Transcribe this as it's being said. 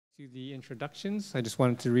to the introductions. I just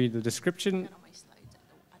wanted to read the description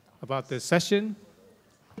about this session.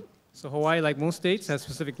 So Hawaii, like most states, has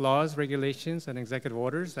specific laws, regulations, and executive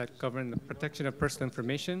orders that govern the protection of personal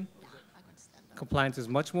information. Compliance is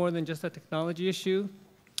much more than just a technology issue.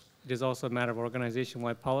 It is also a matter of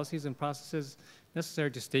organization-wide policies and processes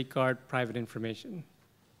necessary to safeguard private information.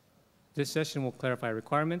 This session will clarify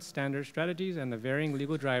requirements, standards, strategies, and the varying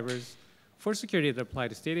legal drivers for security that apply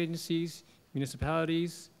to state agencies,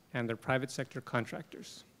 municipalities, and their private sector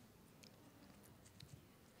contractors.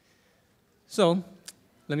 So,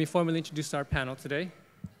 let me formally introduce our panel today.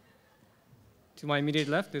 To my immediate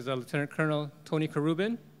left is Lieutenant Colonel Tony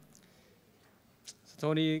Karubin. So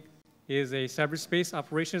Tony is a cyberspace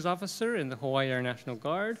operations officer in the Hawaii Air National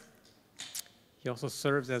Guard. He also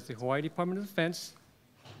serves as the Hawaii Department of Defense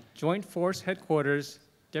Joint Force Headquarters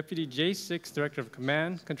Deputy J6 Director of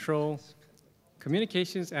Command, Control,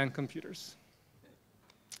 Communications, and Computers.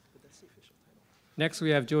 Next, we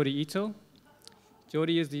have Jodi Ito.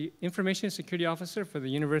 Jodi is the Information Security Officer for the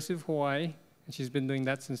University of Hawaii, and she's been doing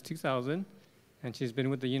that since 2000, and she's been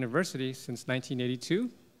with the university since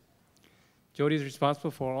 1982. Jodi is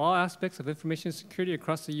responsible for all aspects of information security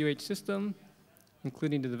across the UH system,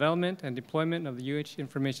 including the development and deployment of the UH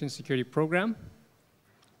Information Security Program.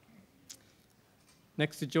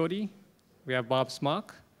 Next to Jodi, we have Bob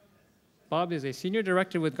Smock. Bob is a Senior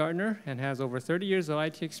Director with Gartner and has over 30 years of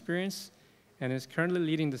IT experience and is currently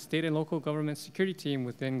leading the state and local government security team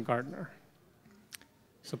within Gartner.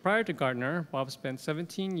 So prior to Gartner, Bob spent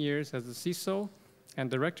 17 years as the CISO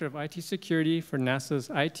and Director of IT Security for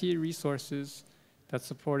NASA's IT resources that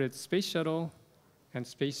supported Space Shuttle and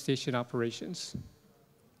Space Station operations.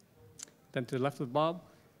 Then to the left of Bob,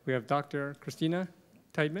 we have Dr. Christina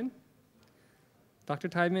Tydeman. Dr.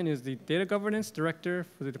 Tydeman is the Data Governance Director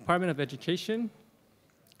for the Department of Education.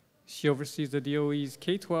 She oversees the DOE's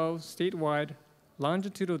K-12 statewide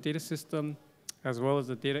longitudinal data system, as well as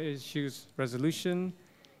the data issues resolution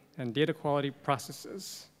and data quality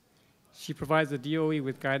processes. She provides the DOE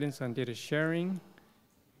with guidance on data sharing,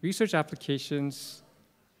 research applications,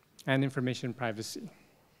 and information privacy.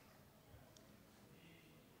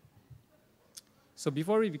 So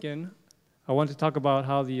before we begin, I want to talk about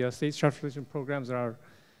how the state transformation programs are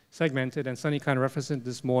segmented, and Sunny kind of referenced it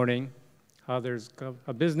this morning, how there's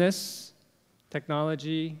a business,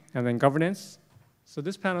 technology, and then governance. So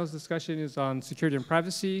this panel's discussion is on security and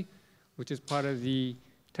privacy, which is part of the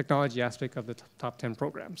technology aspect of the top 10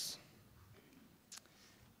 programs.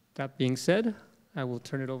 That being said, I will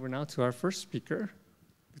turn it over now to our first speaker,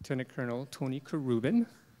 Lieutenant Colonel Tony Karubin.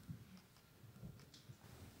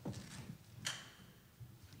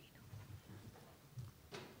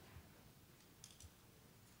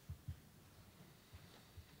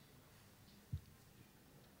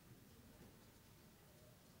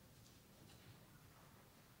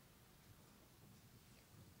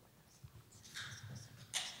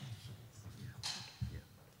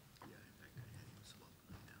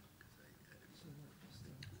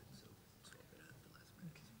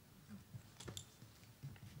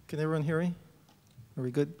 Can everyone hear me? Are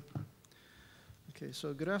we good? Okay,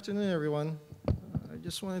 so good afternoon, everyone. I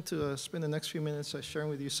just wanted to spend the next few minutes sharing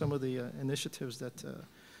with you some of the initiatives that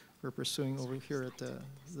we're pursuing over here at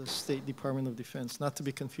the State Department of Defense, not to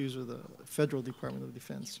be confused with the Federal Department of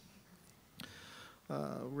Defense.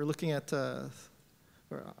 We're looking at, I'll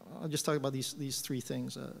just talk about these three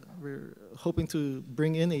things. We're hoping to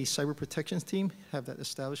bring in a cyber protections team, have that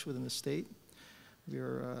established within the state.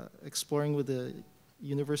 We're exploring with the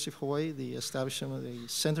University of Hawaii the establishment of a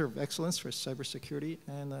Center of Excellence for Cybersecurity,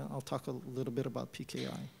 and I'll talk a little bit about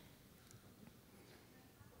PKI.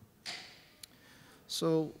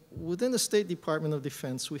 So within the State Department of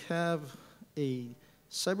Defense, we have a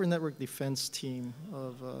cyber network defense team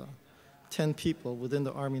of 10 people within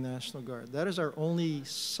the Army National Guard. That is our only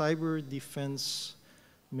cyber defense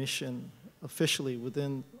mission officially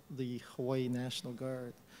within the Hawaii National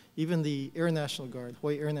Guard. Even the Air National Guard,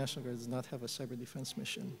 Hawaii Air National Guard, does not have a cyber defense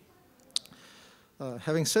mission.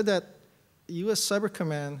 Having said that, U.S. Cyber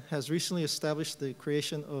Command has recently established the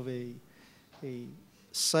creation of a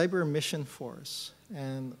cyber mission force.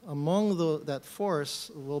 And among that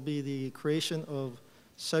force will be the creation of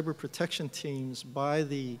cyber protection teams by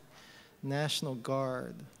the National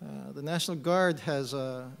Guard. The National Guard has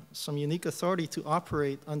some unique authority to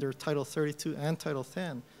operate under Title 32 and Title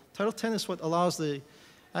 10. Title 10 is what allows the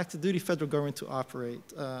active duty federal government to operate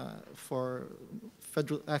for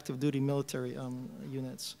federal active duty military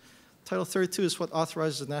units. Title 32 is what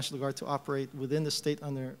authorizes the National Guard to operate within the state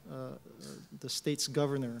under the state's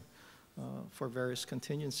governor for various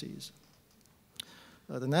contingencies.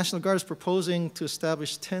 The National Guard is proposing to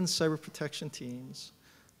establish 10 cyber protection teams,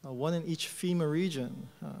 one in each FEMA region.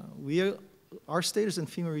 Our state is in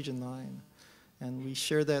FEMA Region 9, and we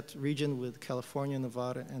share that region with California,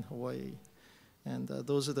 Nevada, and Hawaii. And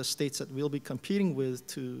those are the states that we'll be competing with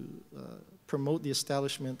to promote the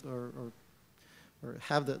establishment or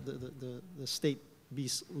have the state be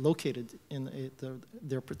located in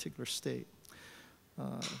their particular state.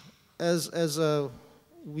 As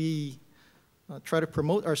we try to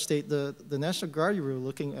promote our state, the National Guard, we were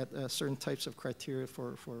looking at certain types of criteria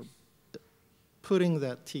for putting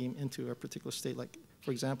that team into a particular state, like,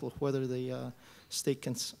 for example, whether the state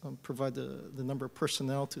can provide the number of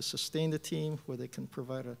personnel to sustain the team, whether they can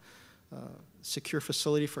provide a secure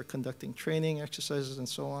facility for conducting training exercises and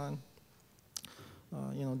so on.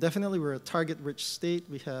 Definitely we're a target-rich state.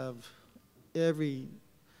 We have every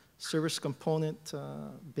service component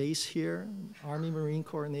base here, Army, Marine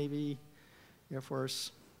Corps, Navy, Air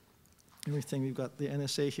Force, everything. We've got the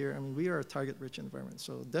NSA here. I mean, we are a target-rich environment.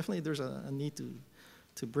 So definitely there's a need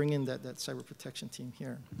to bring in that cyber protection team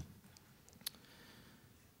here.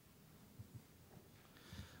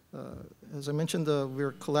 As I mentioned,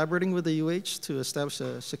 we're collaborating with the UH to establish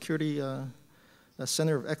a security a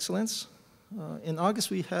center of excellence. In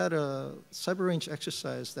August, we had a cyber range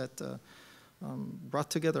exercise that brought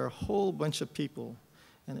together a whole bunch of people,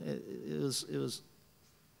 and it was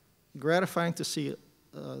gratifying to see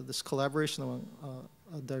this collaboration among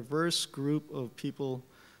a diverse group of people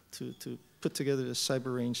to put together this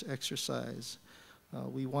cyber range exercise.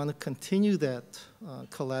 We want to continue that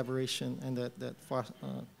collaboration and that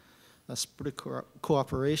spirit of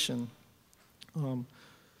cooperation.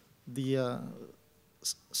 The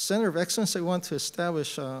Center of Excellence that we want to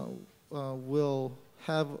establish will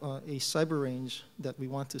have a cyber range that we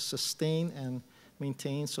want to sustain and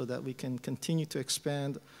maintain so that we can continue to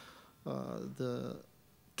expand the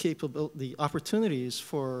opportunities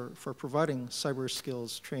for providing cyber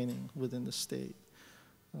skills training within the state.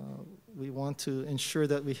 We want to ensure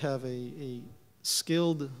that we have a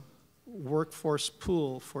skilled workforce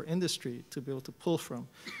pool for industry to be able to pull from,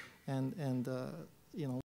 and we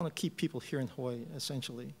want to keep people here in Hawaii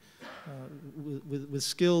essentially with a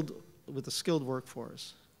skilled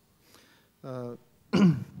workforce.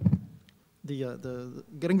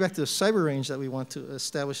 Getting back to the cyber range that we want to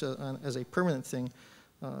establish as a permanent thing,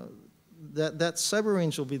 that cyber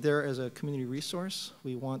range will be there as a community resource.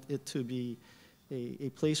 We want it to be a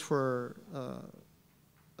place where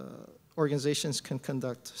organizations can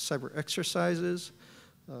conduct cyber exercises,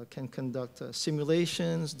 can conduct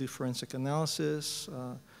simulations, do forensic analysis,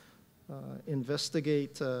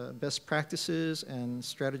 investigate best practices and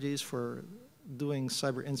strategies for doing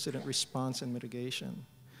cyber incident response and mitigation.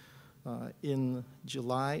 In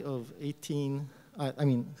July of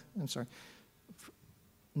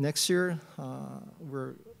next year,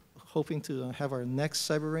 we're hoping to have our next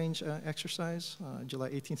cyber range exercise, July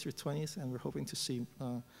 18th through 20th, and we're hoping to see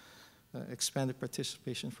expanded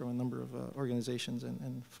participation from a number of organizations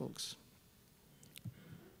and folks.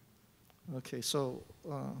 Okay, so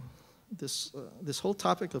this whole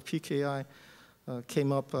topic of PKI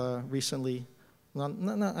came up recently.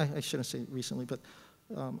 I shouldn't say recently, but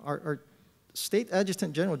our State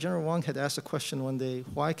Adjutant General, General Wong, had asked a question one day: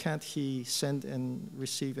 why can't he send and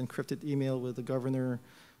receive encrypted email with the governor,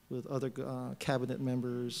 with other cabinet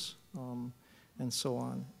members, and so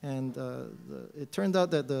on? And it turned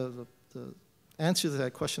out that the answer to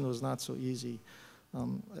that question was not so easy.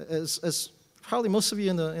 As probably most of you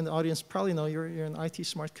in the audience probably know, you're an IT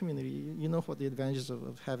smart community. You know what the advantages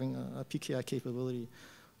of having a PKI capability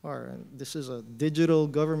are. And this is a digital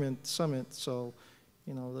government summit, so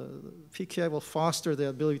the PKI will foster the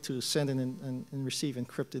ability to send and receive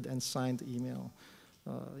encrypted and signed email.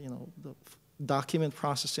 The document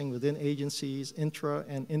processing within agencies, intra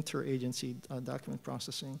and interagency document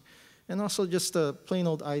processing, and also just plain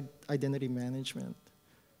old identity management,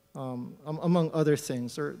 among other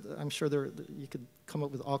things. I'm sure you could come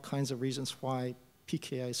up with all kinds of reasons why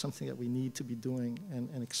PKI is something that we need to be doing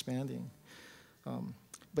and expanding.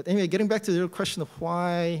 But anyway, getting back to the question of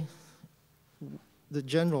why the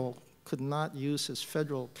general could not use his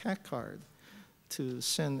federal CAC card to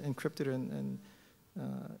send encrypted and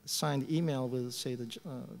signed email with, say,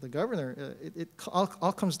 the governor, it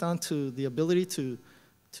all comes down to the ability to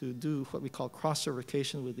do what we call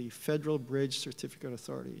cross-certification with the Federal Bridge Certificate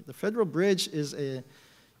Authority. The Federal Bridge is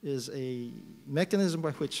a mechanism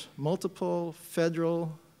by which multiple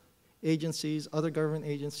federal agencies, other government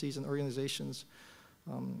agencies and organizations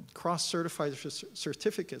cross-certify their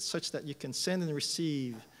certificates such that you can send and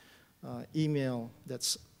receive email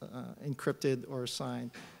that's encrypted or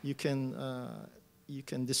signed. You can you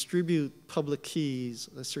can distribute public keys,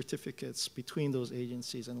 certificates between those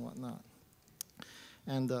agencies and whatnot.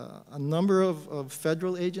 And a number of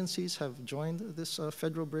federal agencies have joined this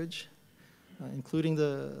federal bridge, including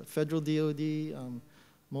the federal DOD,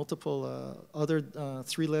 multiple other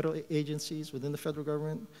three-letter agencies within the federal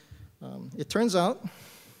government. It turns out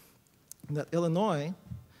that Illinois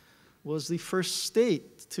was the first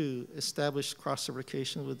state to establish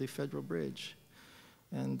cross-certification with the federal bridge.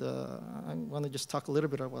 And I want to just talk a little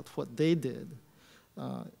bit about what they did.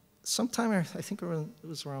 Sometime, I think it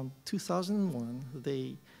was around 2001,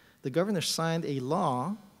 the governor signed a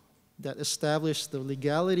law that established the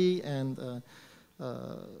legality and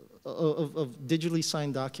of digitally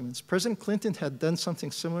signed documents. President Clinton had done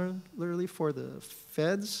something similarly for the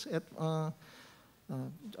feds at, I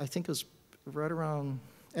think it was right around,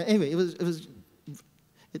 anyway,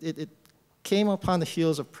 it came upon the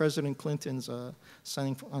heels of President Clinton's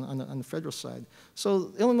signing on the federal side.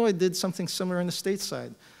 So Illinois did something similar on the state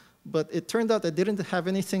side. But it turned out they didn't have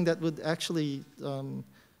anything that would actually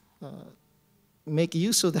make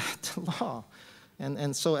use of that law.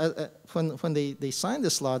 And so when they signed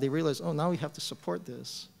this law, they realized, oh, now we have to support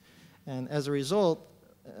this. And as a result,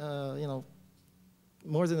 you know,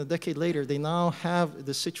 more than a decade later, they now have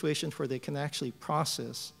the situation where they can actually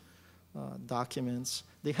process documents.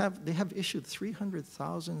 They have issued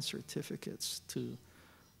 300,000 certificates to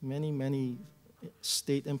many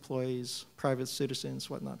state employees, private citizens,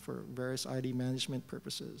 whatnot, for various ID management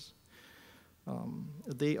purposes.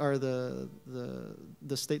 They are the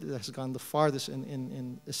state that has gone the farthest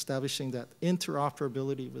in establishing that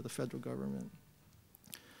interoperability with the federal government.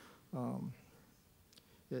 And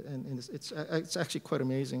it's actually quite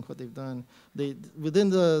amazing what they've done. Within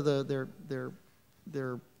the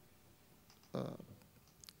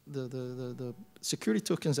security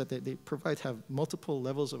tokens that they provide have multiple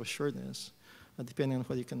levels of assuredness, depending on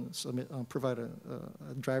whether you can submit, provide a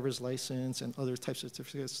driver's license and other types of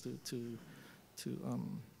certificates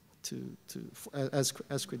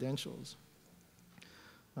as credentials.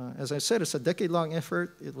 As I said, it's a decade-long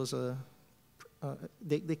effort. It was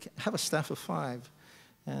they have a staff of 5,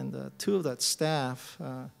 and 2 of that staff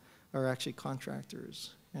are actually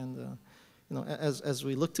contractors. And you know, as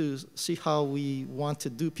we look to see how we want to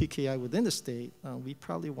do PKI within the state, we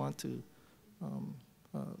probably want to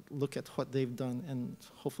look at what they've done and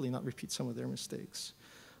hopefully not repeat some of their mistakes.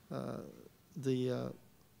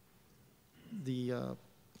 The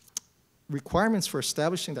requirements for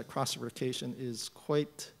establishing that cross-certification is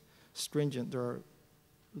quite stringent. There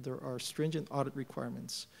are stringent audit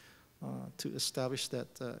requirements to establish that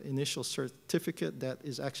initial certificate that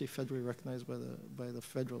is actually federally recognized by the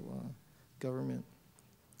federal government.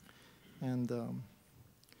 And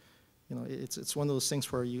you know, it's one of those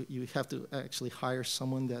things where you have to actually hire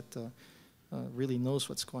someone that really knows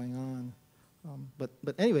what's going on.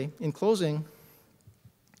 But anyway, in closing,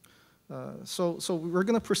 so we're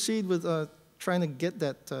going to proceed with trying to get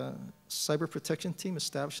that cyber protection team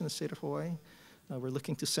established in the state of Hawaii. We're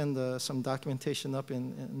looking to send some documentation up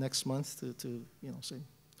in next month to you know, say,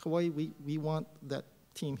 Hawaii, we want that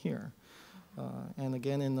team here. And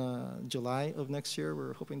again, in July of next year,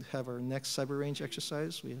 we're hoping to have our next cyber range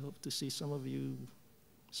exercise. We hope to see some of you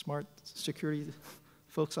smart security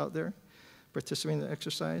folks out there participating in the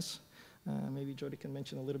exercise. Maybe Jodi can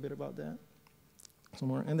mention a little bit about that. Some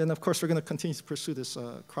more. And then, of course, we're going to continue to pursue this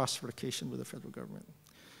cross-certification with the federal government.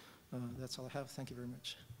 That's all I have. Thank you very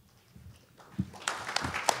much.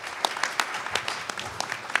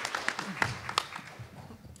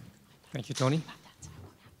 Thank you, Tony.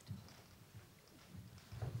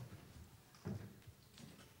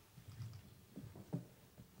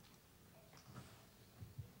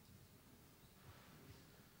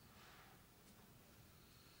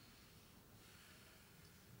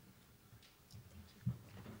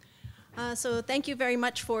 So thank you very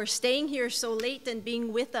much for staying here so late and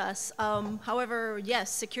being with us. However, yes,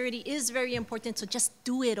 security is very important, so just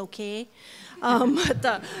do it, okay?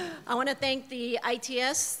 But I want to thank the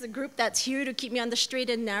ITS, the group that's here to keep me on the straight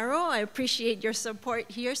and narrow. I appreciate your support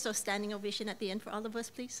here, so standing ovation at the end for all of us,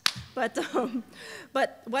 please. But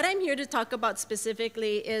what I'm here to talk about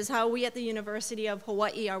specifically is how we at the University of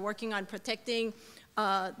Hawaii are working on protecting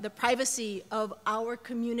the privacy of our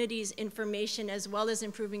community's information as well as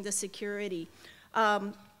improving the security.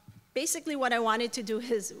 Basically what I wanted to do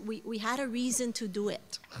is we had a reason to do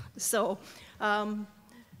it. So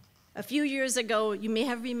a few years ago, you may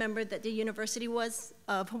have remembered that the University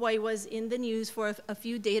of Hawaii was in the news for a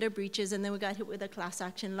few data breaches, and then we got hit with a class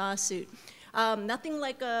action lawsuit. Nothing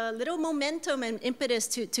like a little momentum and impetus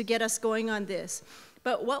to get us going on this.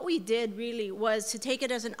 But what we did really was to take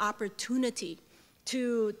it as an opportunity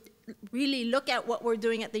to really look at what we're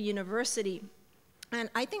doing at the university. And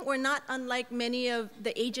I think we're not unlike many of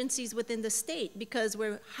the agencies within the state because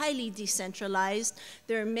we're highly decentralized.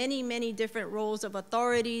 There are many, many different roles of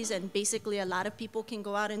authorities, and basically a lot of people can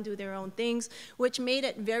go out and do their own things, which made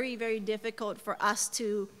it very, very difficult for us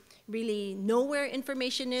to really know where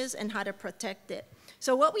information is and how to protect it.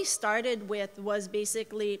 So what we started with was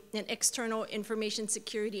basically an external information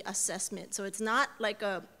security assessment. So it's not like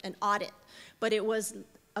an audit, but it was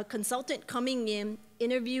a consultant coming in,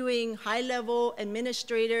 interviewing high-level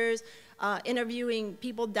administrators, interviewing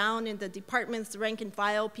people down in the departments, rank and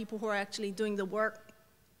file, people who are actually doing the work,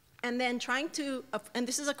 and then trying to, and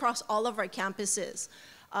this is across all of our campuses.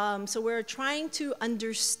 So we're trying to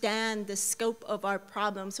understand the scope of our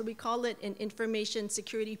problem. So we call it an information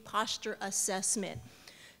security posture assessment.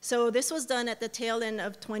 So this was done at the tail end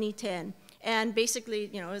of 2010. And basically,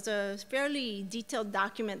 you know, it was a fairly detailed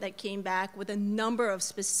document that came back with a number of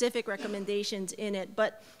specific recommendations in it,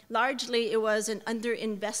 but largely it was an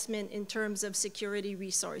underinvestment in terms of security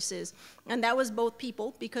resources. And that was both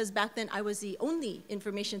people, because back then I was the only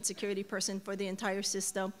information security person for the entire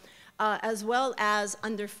system, as well as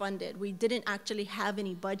underfunded. We didn't actually have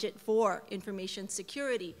any budget for information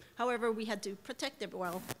security. However, we had to protect it.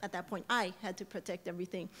 Well, at that point, I had to protect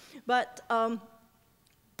everything. But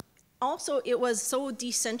also, it was so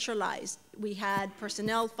decentralized. We had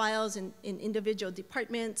personnel files in individual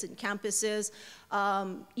departments and campuses.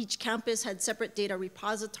 Each campus had separate data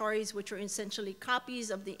repositories, which were essentially copies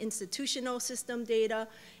of the institutional system data.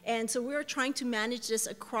 And so we were trying to manage this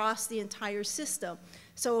across the entire system.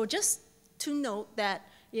 So just to note that,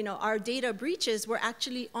 you know, our data breaches were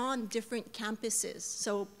actually on different campuses.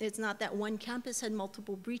 So it's not that one campus had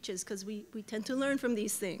multiple breaches, because we tend to learn from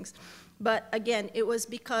these things. But again, it was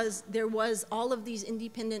because there was all of these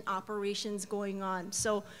independent operations going on.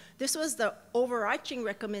 So this was the overarching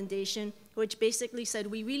recommendation, which basically said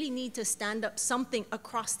we really need to stand up something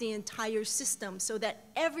across the entire system so that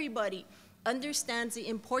everybody understands the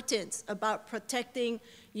importance about protecting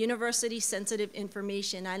university-sensitive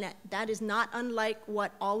information. And that is not unlike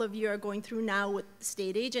what all of you are going through now with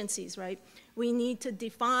state agencies, right? We need to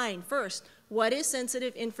define first what is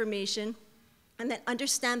sensitive information, and then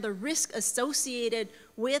understand the risk associated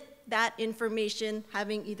with that information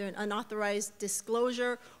having either an unauthorized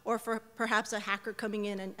disclosure or for perhaps a hacker coming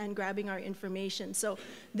in and grabbing our information. So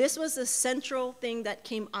this was the central thing that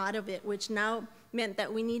came out of it, which now meant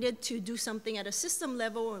that we needed to do something at a system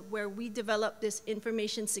level where we developed this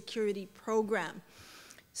information security program.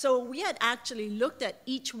 So we had actually looked at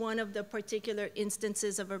each one of the particular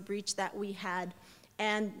instances of a breach that we had,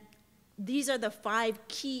 and these are the 5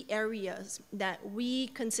 key areas that we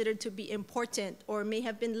considered to be important or may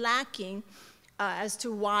have been lacking as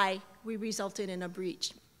to why we resulted in a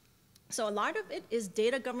breach. So a lot of it is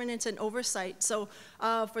data governance and oversight. So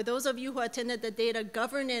for those of you who attended the data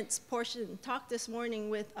governance portion talk this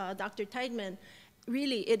morning with Dr. Tydeman,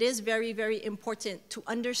 really it is very, very important to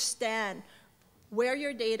understand where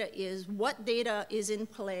your data is, what data is in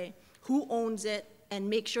play, who owns it, and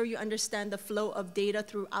make sure you understand the flow of data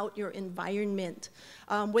throughout your environment.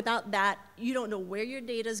 Without that, you don't know where your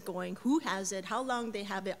data is going, who has it, how long they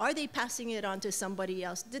have it, are they passing it on to somebody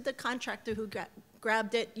else? Did the contractor who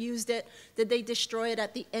grabbed it, used it, did they destroy it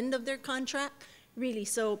at the end of their contract? Really,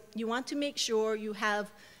 so you want to make sure you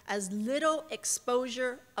have as little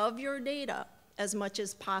exposure of your data as much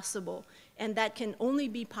as possible. And that can only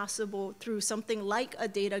be possible through something like a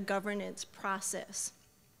data governance process.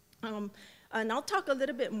 And I'll talk a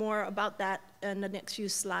little bit more about that in the next few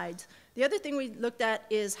slides. The other thing we looked at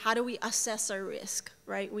is how do we assess our risk,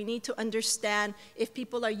 right? We need to understand if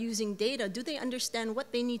people are using data, do they understand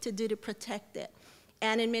what they need to do to protect it?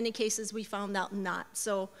 And in many cases, we found out not.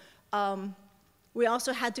 So we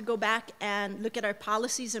also had to go back and look at our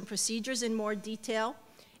policies and procedures in more detail.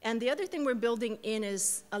 And the other thing we're building in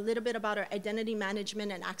is a little bit about our identity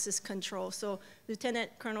management and access control. So Lieutenant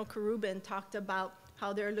Colonel Karubin talked about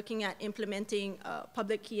how they're looking at implementing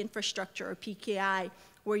public key infrastructure, or PKI,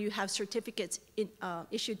 where you have certificates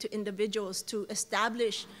issued to individuals to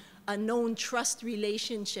establish a known trust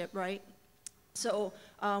relationship, right? So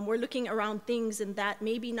we're looking around things in that,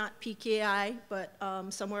 maybe not PKI, but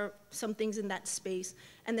some things in that space.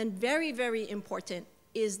 And then very, very important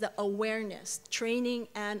is the awareness, training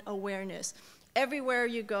and awareness. Everywhere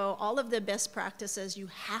you go, all of the best practices, you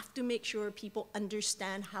have to make sure people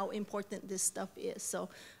understand how important this stuff is. So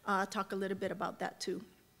talk a little bit about that too.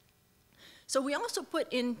 So we also put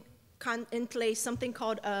in in place something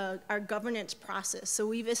called our governance process. So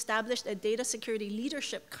we've established a Data Security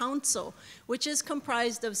Leadership Council, which is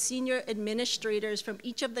comprised of senior administrators from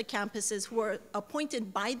each of the campuses who are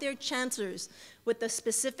appointed by their chancellors with the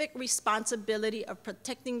specific responsibility of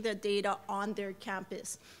protecting the data on their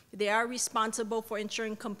campus. They are responsible for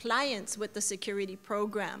ensuring compliance with the security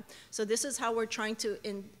program. So this is how we're trying to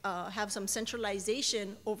have some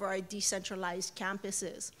centralization over our decentralized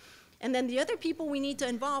campuses. And then the other people we need to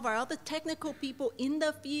involve are all the technical people in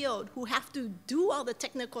the field who have to do all the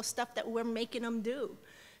technical stuff that we're making them do.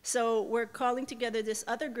 So we're calling together this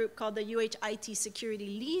other group called the UHIT Security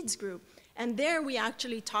Leads Group. And there we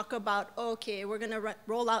actually talk about, okay, we're gonna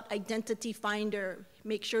roll out Identity Finder,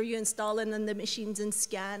 make sure you install it on the machines and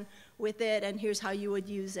scan with it, and here's how you would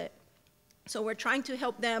use it. So we're trying to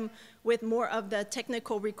help them with more of the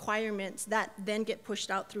technical requirements that then get pushed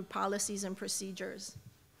out through policies and procedures.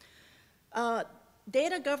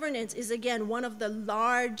 Data governance is, again, one of the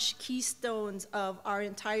large keystones of our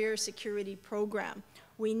entire security program.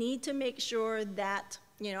 We need to make sure that,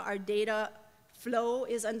 you know, our data flow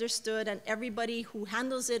is understood and everybody who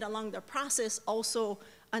handles it along the process also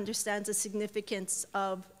understands the significance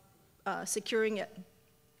of securing it.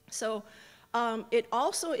 So it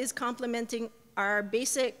also is complementing our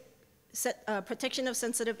basic Protection of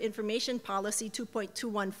Sensitive Information Policy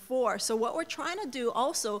 2.214. So what we're trying to do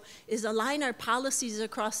also is align our policies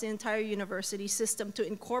across the entire university system to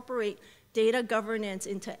incorporate data governance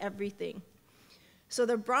into everything. So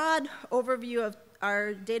the broad overview of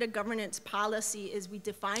our data governance policy is we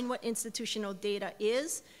define what institutional data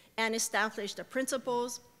is and establish the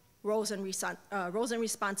principles, roles and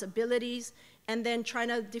responsibilities, and then trying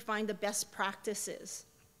to define the best practices.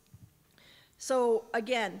 So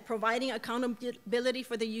again, providing accountability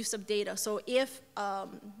for the use of data. So if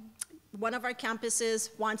one of our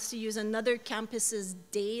campuses wants to use another campus's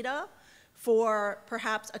data for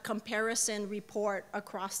perhaps a comparison report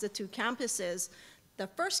across the two campuses, the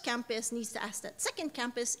first campus needs to ask that second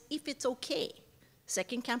campus if it's okay.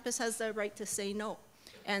 Second campus has the right to say no.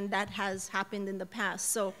 And that has happened in the past.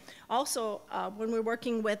 So also, when we're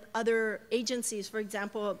working with other agencies, for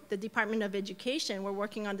example, the Department of Education, we're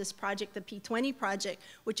working on this project, the P20 project,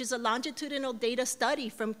 which is a longitudinal data study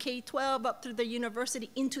from K-12 up through the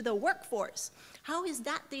university into the workforce. How is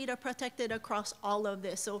that data protected across all of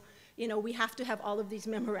this? So, you know, we have to have all of these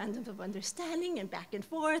memorandums of understanding and back and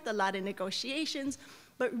forth, a lot of negotiations.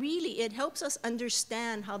 But really, it helps us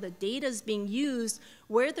understand how the data is being used,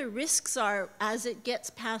 where the risks are as it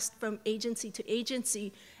gets passed from agency to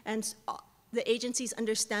agency, and the agencies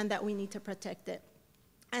understand that we need to protect it.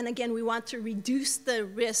 And again, we want to reduce the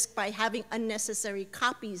risk by having unnecessary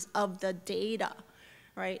copies of the data,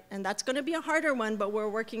 right? And that's going to be a harder one, but we're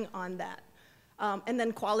working on that. And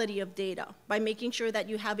then quality of data. By making sure that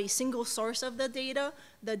you have a single source of the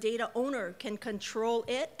data owner can control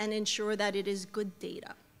it and ensure that it is good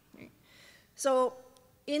data. So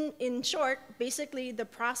in short, basically the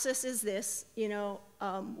process is this, you know,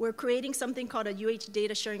 we're creating something called a UH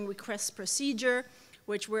data sharing request procedure,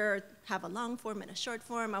 which we have a long form and a short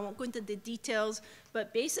form. I won't go into the details,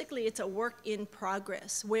 but basically it's a work in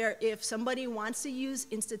progress, where if somebody wants to use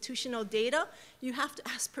institutional data, you have to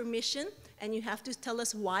ask permission, and you have to tell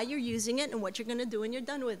us why you're using it and what you're gonna do when you're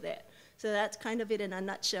done with it. So that's kind of it in a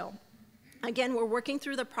nutshell. Again, we're working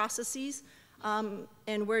through the processes,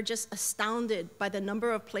 and we're just astounded by the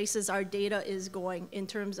number of places our data is going in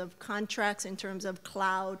terms of contracts, in terms of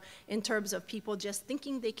cloud, in terms of people just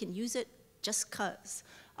thinking they can use it just 'cause.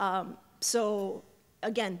 So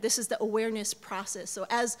again, this is the awareness process. So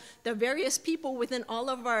as the various people within all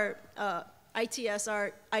of our ITS,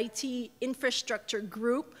 our IT infrastructure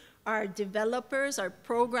group, our developers, our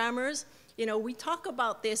programmers, you know, we talk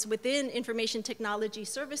about this within information technology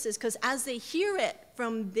services because as they hear it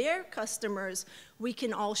from their customers, we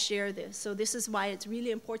can all share this. So this is why it's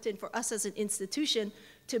really important for us as an institution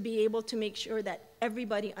to be able to make sure that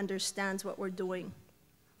everybody understands what we're doing.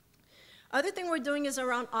 Other thing we're doing is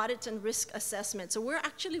around audits and risk assessment. So we're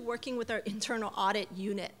actually working with our internal audit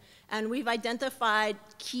unit, and we've identified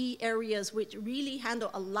key areas which really handle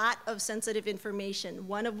a lot of sensitive information,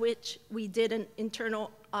 one of which we did an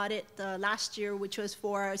internal audit last year, which was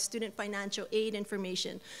for our student financial aid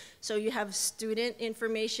information. So you have student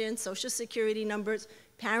information, social security numbers,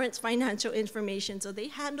 parents' financial information. So they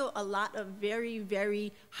handle a lot of very,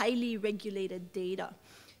 very highly regulated data.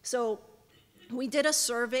 So we did a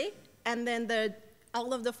survey, and then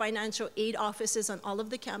all of the financial aid offices on all of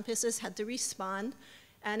the campuses had to respond.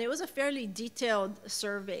 And it was a fairly detailed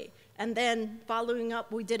survey. And then following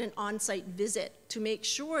up, we did an on-site visit to make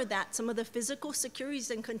sure that some of the physical securities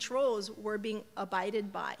and controls were being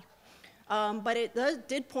abided by. But it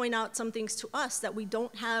did point out some things to us that we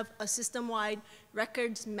don't have a system-wide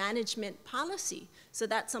records management policy. So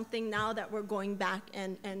that's something now that we're going back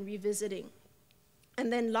and revisiting.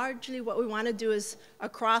 And then largely what we want to do is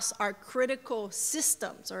across our critical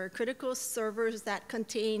systems or critical servers that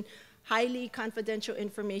contain highly confidential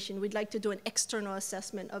information, we'd like to do an external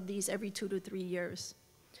assessment of these every 2 to 3 years.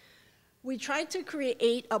 We tried to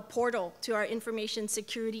create a portal to our information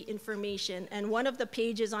security information, and one of the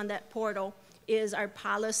pages on that portal is our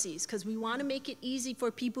policies, because we want to make it easy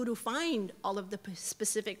for people to find all of the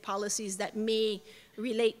specific policies that may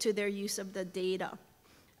relate to their use of the data.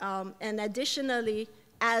 And additionally,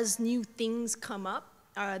 as new things come up,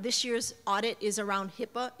 this year's audit is around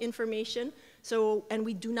HIPAA information. So, and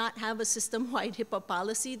we do not have a system-wide HIPAA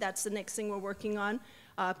policy. That's the next thing we're working on.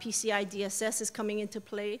 PCI DSS is coming into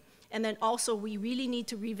play. And then also, we really need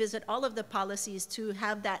to revisit all of the policies to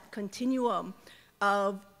have that continuum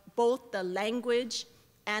of both the language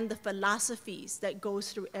and the philosophies that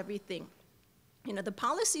goes through everything. You know, the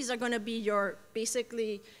policies are going to be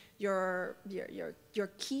basically your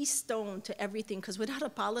keystone to everything, because without a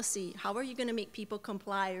policy, how are you going to make people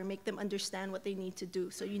comply or make them understand what they need to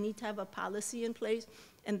do? So you need to have a policy in place,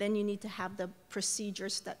 and then you need to have the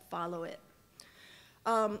procedures that follow it.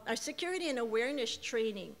 Our security and awareness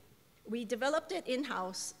training, we developed it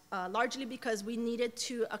in-house, largely because we needed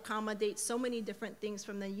to accommodate so many different things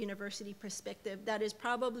from the university perspective that is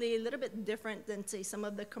probably a little bit different than, say, some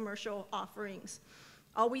of the commercial offerings.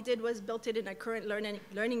 All we did was built it in a current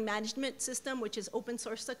learning management system, which is open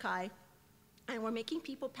source Sakai, and we're making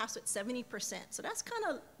people pass with 70%. So that's kind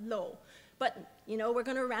of low, but you know, we're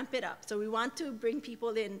going to ramp it up. So we want to bring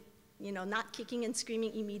people in, you know, not kicking and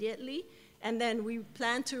screaming immediately, and then we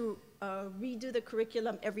plan to redo the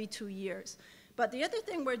curriculum every 2 years. But the other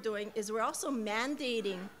thing we're doing is we're also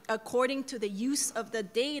mandating, according to the use of the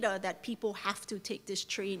data, that people have to take this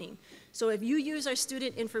training. So if you use our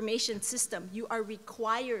student information system, you are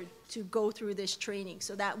required to go through this training.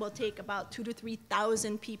 So that will take about 2,000 to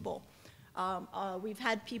 3,000 people. We've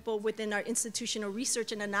had people within our institutional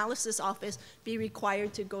research and analysis office be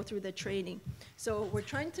required to go through the training. So we're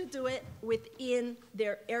trying to do it within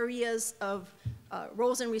their areas of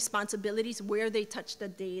roles and responsibilities where they touch the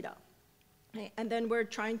data. Okay? And then we're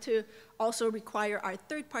trying to also require our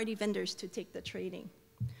third-party vendors to take the training.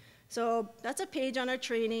 So that's a page on our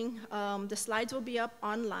training. The slides will be up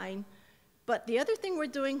online. But the other thing we're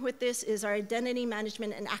doing with this is our identity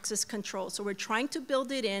management and access control. So we're trying to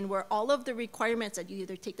build it in where all of the requirements that you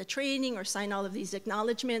either take the training or sign all of these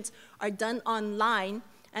acknowledgments are done online,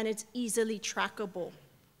 and it's easily trackable.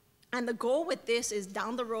 And the goal with this is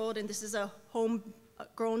down the road, and this is a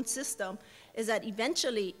homegrown system, is that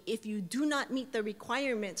eventually, if you do not meet the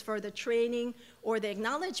requirements for the training or the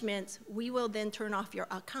acknowledgments, we will then turn off your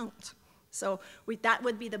account. So that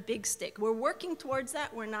would be the big stick. We're working towards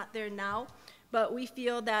that. We're not there now, but we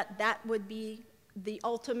feel that that would be the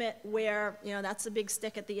ultimate where, you know, that's the big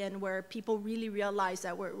stick at the end where people really realize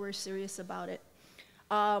that we're serious about it.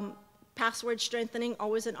 Password strengthening,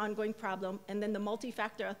 always an ongoing problem. And then the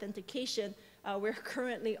multi-factor authentication, we're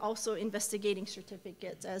currently also investigating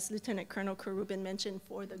certificates, as Lieutenant Colonel Karubin mentioned,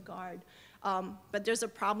 for the Guard. But there's a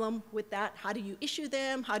problem with that. How do you issue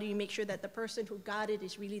them? How do you make sure that the person who got it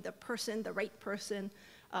is really the person, the right person?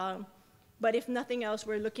 But if nothing else,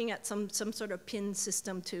 we're looking at some sort of PIN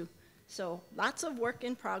system too. So lots of work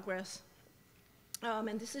in progress.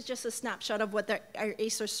 And this is just a snapshot of what our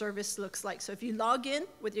ACER service looks like. So if you log in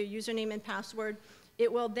with your username and password,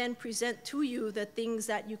 it will then present to you the things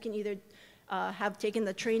that you can either have taken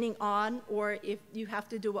the training on, or if you have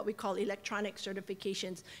to do what we call electronic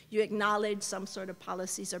certifications, you acknowledge some sort of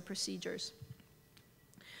policies or procedures.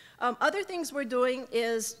 Other things we're doing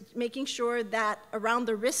is making sure that around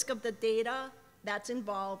the risk of the data that's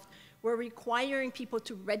involved, we're requiring people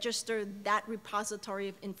to register that repository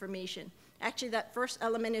of information. Actually, that first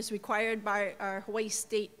element is required by our Hawaii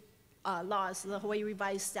state laws, the Hawaii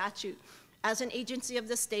Revised Statute. As an agency of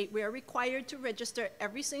the state, we are required to register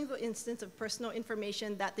every single instance of personal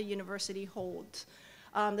information that the university holds.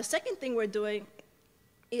 The second thing we're doing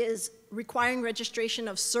is requiring registration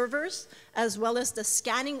of servers, as well as the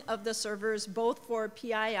scanning of the servers, both for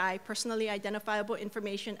PII, personally identifiable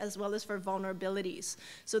information, as well as for vulnerabilities.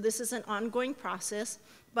 So this is an ongoing process.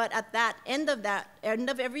 But at that end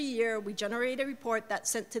of every year, we generate a report that's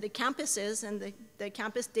sent to the campuses and the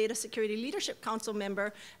Campus Data Security Leadership Council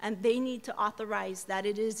member, and they need to authorize that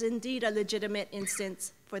it is indeed a legitimate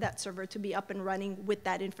instance for that server to be up and running with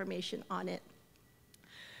that information on it.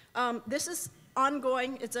 This is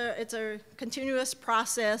ongoing. It's a continuous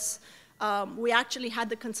process. We actually had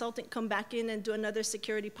the consultant come back in and do another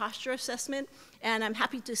security posture assessment, and I'm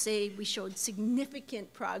happy to say we showed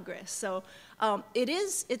significant progress. So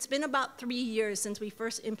it's been about 3 years since we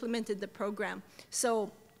first implemented the program.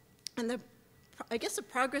 So, I guess the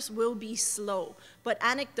progress will be slow, but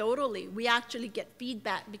anecdotally, we actually get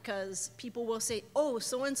feedback because people will say, oh,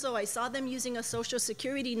 so-and-so, I saw them using a social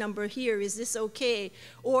security number here, is this okay?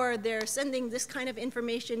 Or they're sending this kind of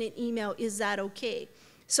information in email, is that okay?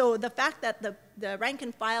 So the fact that the rank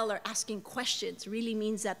and file are asking questions really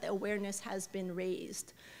means that the awareness has been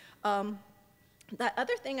raised. The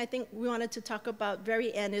other thing I think we wanted to talk about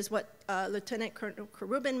very end is what Lieutenant Colonel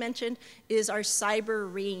Karubin mentioned, is our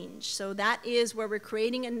cyber range. So that is where we're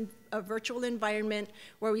creating a virtual environment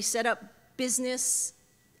where we set up business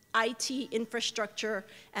IT infrastructure,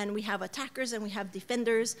 and we have attackers and we have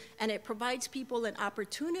defenders, and it provides people an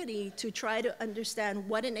opportunity to try to understand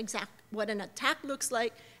what an attack looks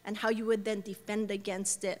like and how you would then defend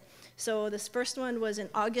against it. So this first one was in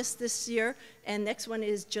August this year, and next one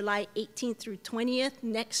is July 18th through 20th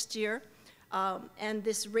next year. And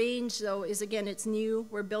this range, though, is, again, it's new.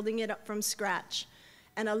 We're building it up from scratch.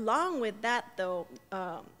 And along with that, though,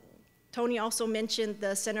 Tony also mentioned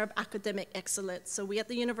the Center of Academic Excellence. So we at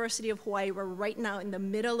the University of Hawaii, we're right now in the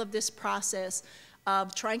middle of this process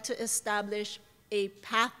of trying to establish a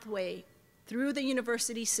pathway through the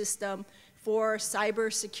university system for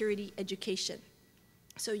cybersecurity education.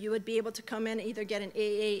 So you would be able to come in and either get an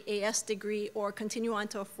AAAS degree or continue on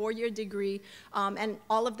to a 4-year degree, and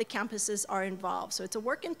all of the campuses are involved. So it's a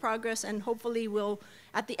work in progress, and hopefully we'll,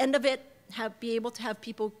 at the end of it, be able to have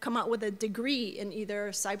people come out with a degree in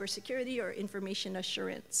either cybersecurity or information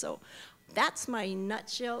assurance. So that's my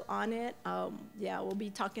nutshell on it. Yeah, we'll be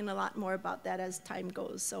talking a lot more about that as time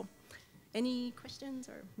goes. So any questions,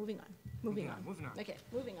 or moving on? Moving on. Okay,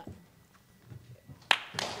 moving on.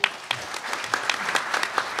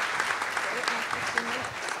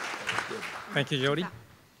 Thank you, Jodi. That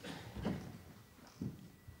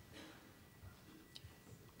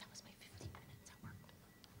was my 15 minutes at work.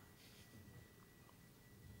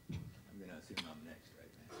 I'm going to assume I'm next,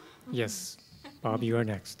 right, man? Yes, Bob, you are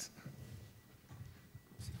next. See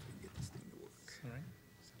if we can get this thing to work. All right.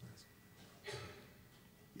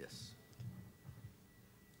 Yes.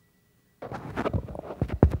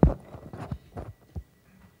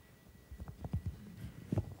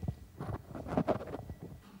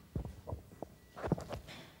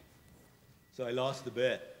 So I lost the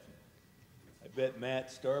bet. I bet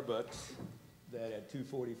Matt Starbucks that at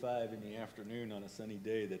 2:45 in the afternoon on a sunny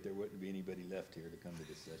day that there wouldn't be anybody left here to come to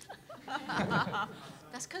this session.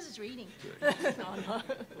 That's because it's raining.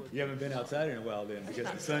 You haven't been outside in a while then,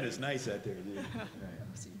 because the sun is nice out there, dude.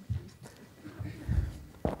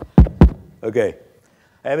 Okay.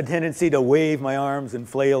 I have a tendency to wave my arms and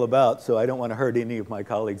flail about, so I don't want to hurt any of my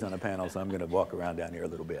colleagues on the panel, so I'm going to walk around down here a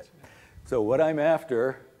little bit. So what I'm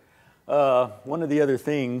after, one of the other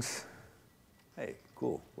things, hey,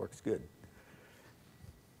 cool, works good.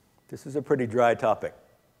 This is a pretty dry topic.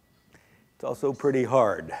 It's also pretty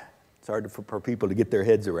hard. It's hard for people to get their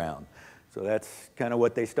heads around. So that's kind of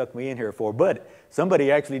what they stuck me in here for. But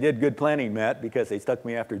somebody actually did good planning, Matt, because they stuck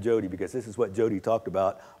me after Jodi, because this is what Jodi talked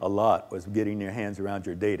about a lot, was getting your hands around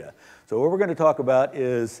your data. So what we're going to talk about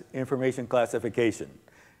is information classification.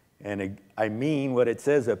 And I mean what it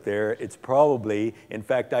says up there. It's probably, in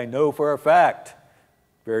fact, I know for a fact,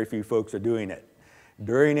 very few folks are doing it.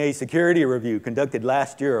 During a security review conducted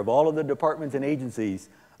last year of all of the departments and agencies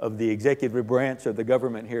of the executive branch of the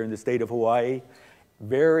government here in the state of Hawaii,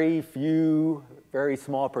 very few, very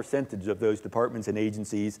small percentage of those departments and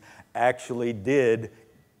agencies actually did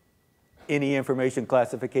any information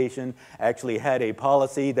classification, actually had a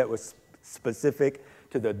policy that was specific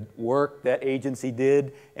to the work that agency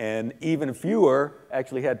did, and even fewer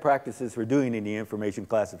actually had practices for doing any information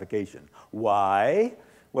classification. Why?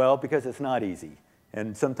 Well, because it's not easy,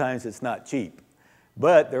 and sometimes it's not cheap.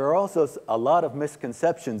 But there are also a lot of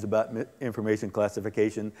misconceptions about information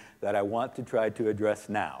classification that I want to try to address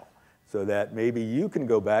now, so that maybe you can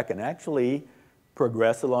go back and actually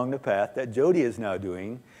progress along the path that Jodi is now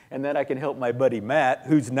doing, and that I can help my buddy Matt,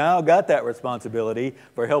 who's now got that responsibility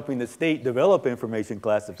for helping the state develop information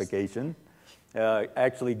classification,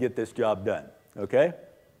 actually get this job done, okay?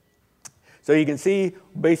 So you can see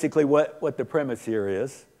basically what the premise here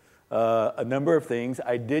is. A number of things.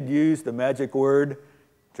 I did use the magic word,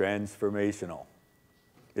 transformational.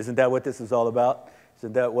 Isn't that what this is all about?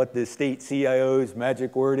 Isn't that what the state CIO's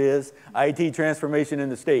magic word is? IT transformation in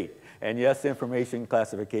the state. And yes, information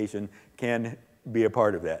classification can be a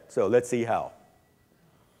part of that. So let's see how.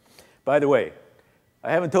 By the way,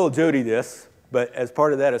 I haven't told Jodi this, But as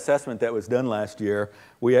part of that assessment that was done last year,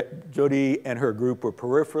 Jodi and her group were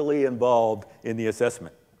peripherally involved in the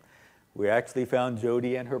assessment. We actually found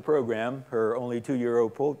Jodi and her program, her only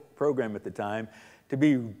 2-year-old program at the time, to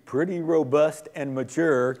be pretty robust and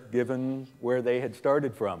mature given where they had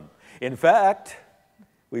started from. In fact,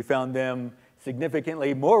 we found them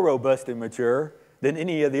significantly more robust and mature than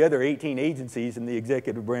any of the other 18 agencies in the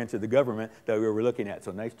executive branch of the government that we were looking at.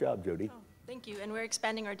 So nice job, Jodi. Oh, thank you. And we're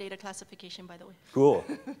expanding our data classification, by the way. Cool.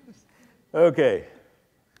 Okay.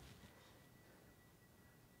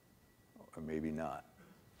 Or maybe not.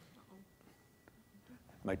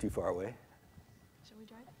 Am I too far away? Shall we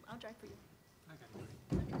drive? I'll drive for you.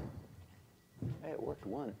 Hey, it worked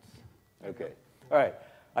once. Okay. All right.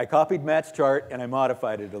 I copied Matt's chart and I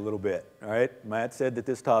modified it a little bit. All right. Matt said that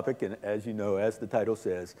this topic, and as you know, as the title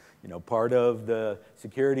says, part of the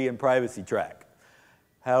security and privacy track.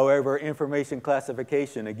 However, information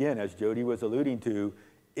classification, again, as Jodi was alluding to,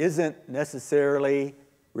 isn't necessarily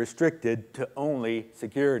restricted to only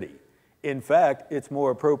security. In fact, it's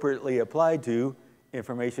more appropriately applied to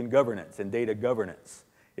information governance and data governance.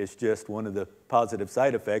 It's just one of the positive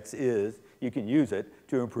side effects is you can use it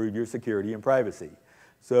to improve your security and privacy.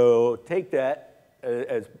 So take that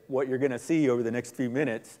as what you're going to see over the next few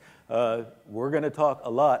minutes. We're going to talk a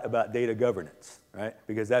lot about data governance, right?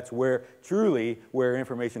 Because that's truly where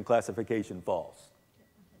information classification falls.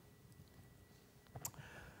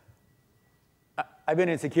 I've been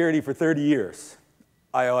in security for 30 years.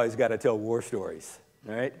 I always got to tell war stories,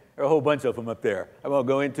 right? There are a whole bunch of them up there. I won't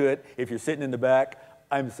go into it. If you're sitting in the back,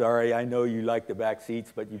 I'm sorry, I know you like the back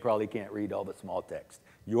seats, but you probably can't read all the small text.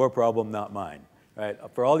 Your problem, not mine. Right?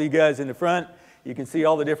 For all you guys in the front, you can see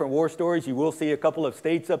all the different war stories. You will see a couple of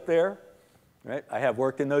states up there. Right? I have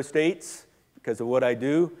worked in those states because of what I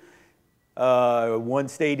do. One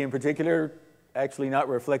state in particular, actually not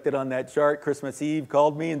reflected on that chart, Christmas Eve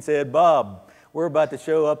called me and said, Bob, we're about to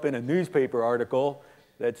show up in a newspaper article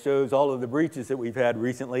that shows all of the breaches that we've had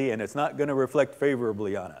recently, and it's not going to reflect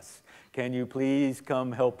favorably on us. Can you please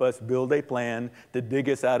come help us build a plan to dig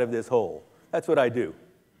us out of this hole? That's what I do.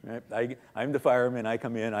 Right? I'm the fireman. I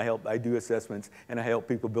come in, I do assessments, and I help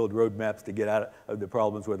people build roadmaps to get out of the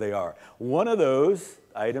problems where they are. One of those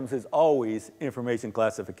items is always information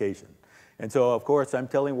classification. And so, of course, I'm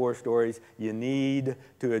telling war stories. You need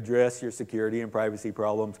to address your security and privacy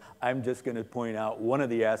problems. I'm just going to point out one of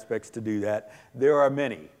the aspects to do that. There are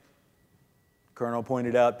many. Colonel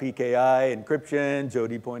pointed out PKI, encryption.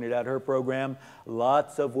 Jodi pointed out her program.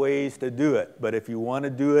 Lots of ways to do it. But if you want to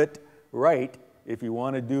do it right, if you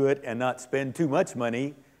want to do it and not spend too much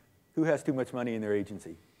money, who has too much money in their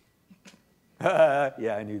agency?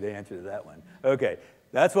 Yeah, I knew the answer to that one. Okay,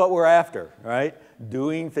 that's what we're after, right?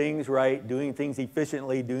 Doing things right, doing things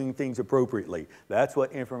efficiently, doing things appropriately. That's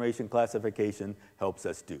what information classification helps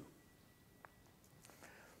us do.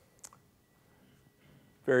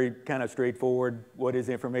 Very kind of straightforward. What is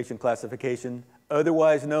information classification?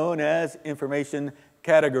 Otherwise known as information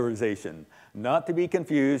categorization. Not to be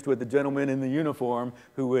confused with the gentleman in the uniform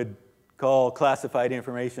who would call classified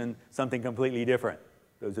information something completely different.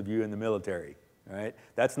 Those of you in the military, all right?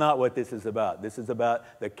 That's not what this is about. This is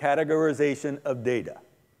about the categorization of data,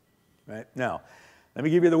 right? Now, let me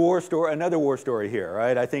give you another war story here, all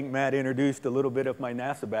right? I think Matt introduced a little bit of my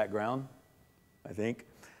NASA background, I think.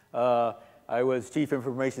 I was Chief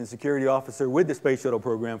Information Security Officer with the Space Shuttle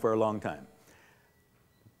program for a long time.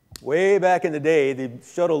 Way back in the day, the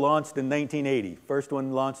shuttle launched in 1980. First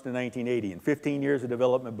one launched in 1980, and 15 years of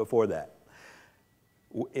development before that.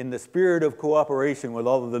 In the spirit of cooperation with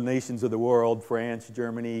all of the nations of the world, France,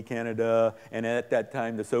 Germany, Canada, and at that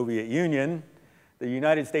time the Soviet Union, the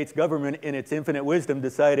United States government, in its infinite wisdom,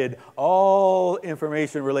 decided all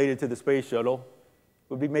information related to the space shuttle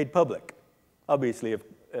would be made public. Obviously,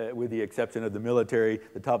 with the exception of the military,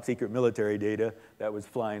 the top secret military data that was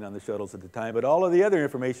flying on the shuttles at the time, but all of the other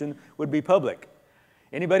information would be public.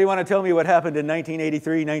 Anybody want to tell me what happened in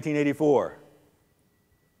 1983, 1984?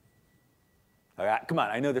 All right, come on,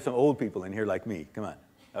 I know there's some old people in here like me, come on,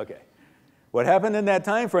 okay. What happened in that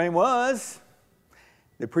time frame was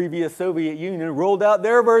the previous Soviet Union rolled out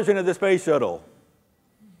their version of the space shuttle.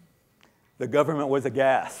 The government was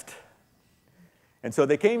aghast. And so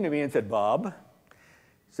they came to me and said, Bob,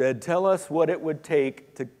 tell us what it would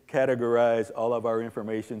take to categorize all of our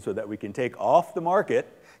information so that we can take off the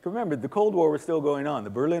market. Remember, the Cold War was still going on. The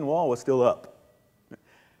Berlin Wall was still up.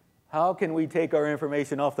 How can we take our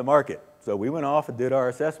information off the market? So we went off and did our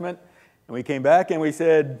assessment, and we came back and we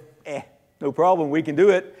said, no problem, we can do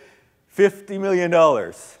it. $50 million.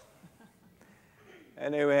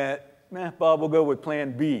 And they went, Bob, we'll go with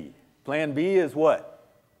Plan B. Plan B is what?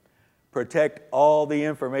 protect all the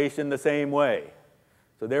information the same way.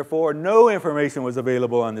 So therefore, no information was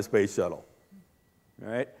available on the space shuttle.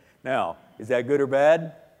 All right? Now, is that good or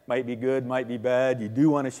bad? Might be good, might be bad. You do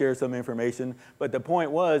want to share some information. But the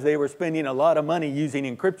point was they were spending a lot of money using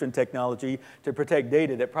encryption technology to protect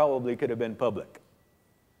data that probably could have been public.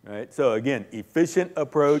 All right? So again, efficient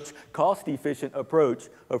approach, cost-efficient approach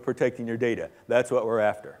of protecting your data. That's what we're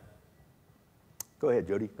after. Go ahead,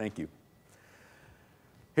 Jodi. Thank you.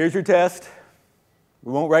 Here's your test.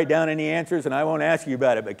 We won't write down any answers, and I won't ask you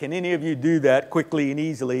about it, but can any of you do that quickly and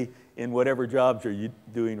easily in whatever jobs you're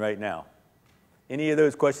doing right now? Any of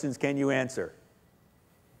those questions can you answer?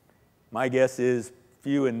 My guess is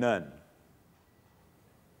few and none.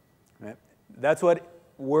 Right? That's what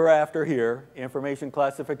we're after here. Information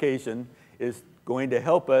classification is going to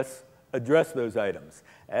help us address those items.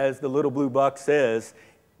 As the little blue box says,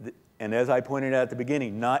 and as I pointed out at the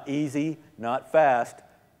beginning, not easy, not fast,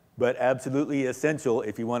 but absolutely essential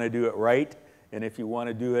if you want to do it right, and if you want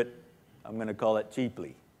to do it, I'm going to call it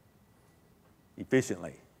cheaply,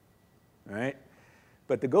 efficiently, all right?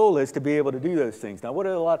 But the goal is to be able to do those things. Now, what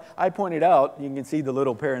are a lot? I pointed out, you can see the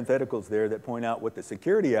little parentheticals there that point out what the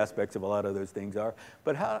security aspects of a lot of those things are,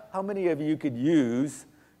 but how many of you could use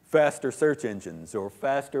faster search engines or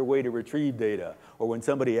faster way to retrieve data, or when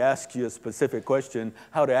somebody asks you a specific question,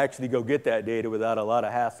 how to actually go get that data without a lot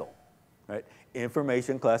of hassle, right?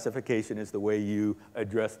 Information classification is the way you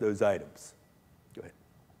address those items. Go ahead.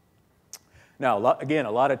 Now, again,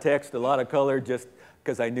 a lot of text, a lot of color, just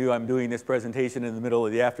because I knew I'm doing this presentation in the middle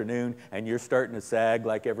of the afternoon, and you're starting to sag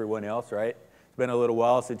like everyone else, right? It's been a little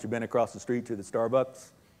while since you've been across the street to the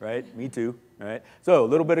Starbucks, right? Me too, right? So a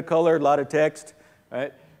little bit of color, a lot of text,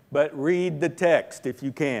 right? But read the text if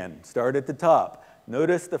you can. Start at the top.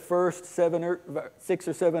 Notice the first 6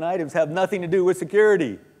 or 7 items have nothing to do with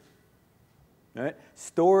security. Right?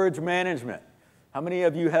 Storage management. How many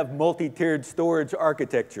of you have multi-tiered storage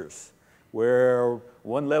architectures where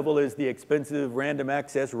one level is the expensive random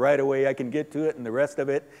access, right away I can get to it, and the rest of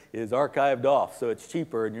it is archived off, so it's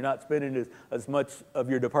cheaper and you're not spending as much of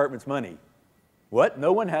your department's money? What?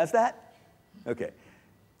 No one has that? Okay.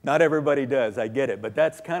 Not everybody does, I get it, but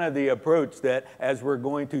that's kind of the approach that as we're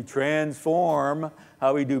going to transform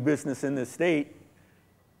how we do business in this state,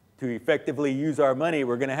 to effectively use our money,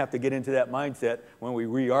 we're going to have to get into that mindset when we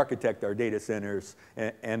re-architect our data centers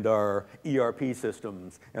and our ERP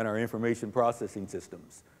systems and our information processing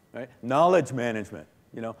systems. Right? Knowledge management.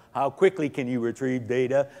 You know, how quickly can you retrieve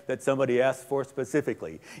data that somebody asks for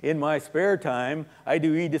specifically? In my spare time, I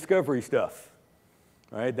do e-discovery stuff.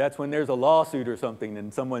 Right? That's when there's a lawsuit or something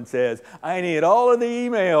and someone says, I need all of the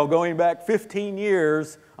email going back 15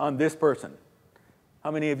 years on this person. How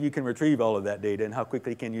many of you can retrieve all of that data, and how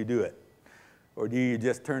quickly can you do it? Or do you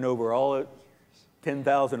just turn over all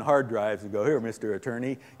 10,000 hard drives and go, here, Mr.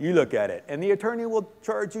 Attorney, you look at it. And the attorney will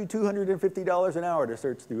charge you $250 an hour to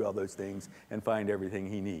search through all those things and find everything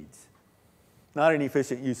he needs. Not an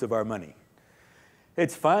efficient use of our money.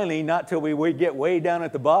 It's finally, not till we get way down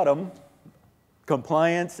at the bottom,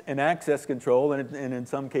 compliance and access control, and in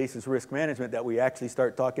some cases risk management, that we actually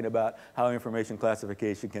start talking about how information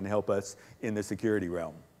classification can help us in the security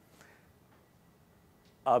realm.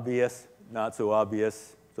 Obvious, not so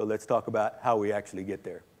obvious, so let's talk about how we actually get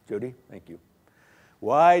there. Jodi, thank you.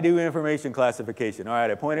 Why do information classification? All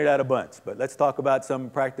right, I pointed out a bunch, but let's talk about some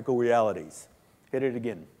practical realities. Hit it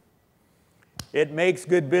again. It makes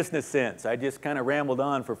good business sense. I just kind of rambled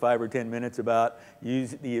on for 5 or 10 minutes about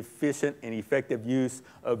the efficient and effective use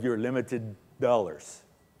of your limited dollars.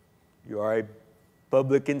 You are a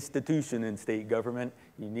public institution in state government.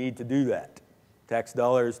 You need to do that. Tax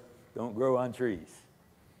dollars don't grow on trees.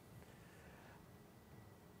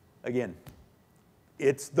 Again,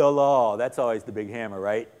 it's the law. That's always the big hammer,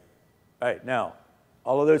 right? All right, now,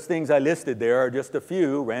 all of those things I listed there are just a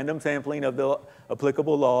few random sampling of the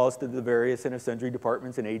applicable laws to the various and sundry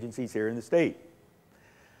departments and agencies here in the state.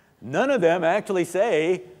 None of them actually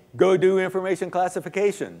say, go do information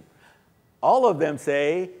classification. All of them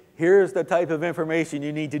say, here's the type of information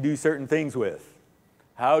you need to do certain things with.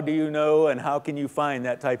 How do you know and how can you find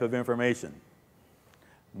that type of information?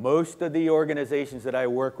 Most of the organizations that I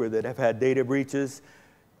work with that have had data breaches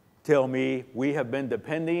tell me we have been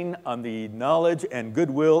depending on the knowledge and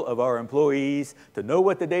goodwill of our employees to know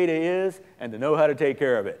what the data is and to know how to take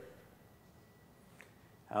care of it.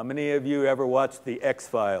 How many of you ever watched the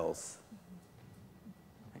X-Files?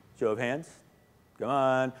 Show of hands? Come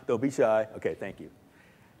on, don't be shy. Okay, thank you.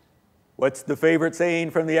 What's the favorite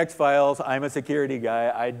saying from the X-Files? I'm a security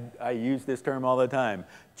guy. I use this term all the time.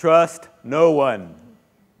 Trust no one.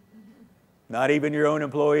 Not even your own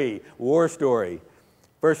employee. War story.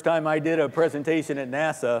 First time I did a presentation at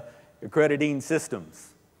NASA, accrediting systems.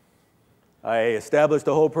 I established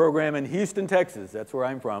a whole program in Houston, Texas. That's where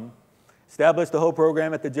I'm from. Established the whole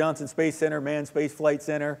program at the Johnson Space Center, Manned Space Flight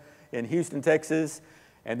Center in Houston, Texas.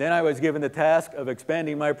 And then I was given the task of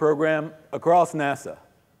expanding my program across NASA.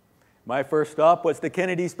 My first stop was the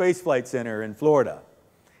Kennedy Space Flight Center in Florida.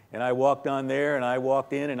 And I walked on there, and I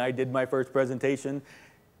walked in, and I did my first presentation.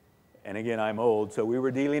 And again, I'm old, so we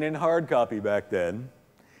were dealing in hard copy back then.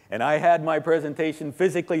 And I had my presentation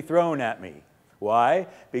physically thrown at me. Why?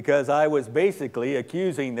 Because I was basically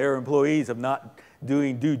accusing their employees of not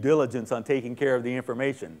doing due diligence on taking care of the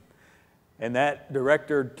information. And that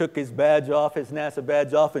director took his badge off, his NASA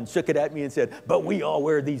badge off, and shook it at me and said, but we all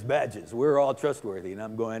wear these badges. We're all trustworthy. And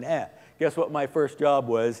I'm going, Guess what my first job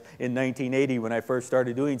was in 1980 when I first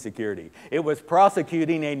started doing security? It was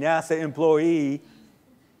prosecuting a NASA employee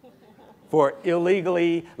for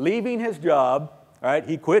illegally leaving his job. All right,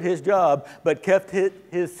 he quit his job, but kept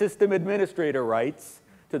his system administrator rights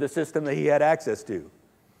to the system that he had access to.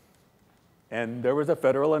 And there was a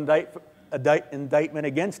federal indictment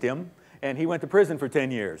against him, and he went to prison for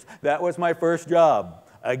 10 years. That was my first job,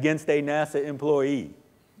 against a NASA employee.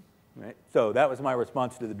 Right? So that was my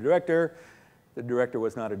response to the director. The director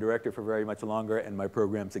was not a director for very much longer, and my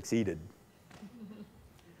program succeeded.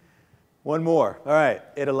 One more. All right.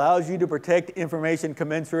 It allows you to protect information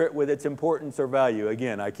commensurate with its importance or value.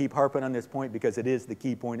 Again, I keep harping on this point because it is the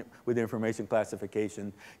key point with information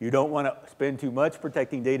classification. You don't want to spend too much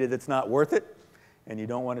protecting data that's not worth it, and you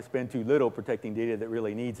don't want to spend too little protecting data that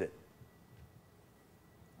really needs it.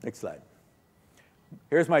 Next slide.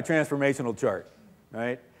 Here's my transformational chart. All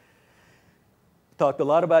right. Talked a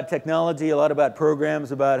lot about technology, a lot about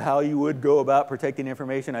programs, about how you would go about protecting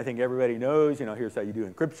information. I think everybody knows, here's how you do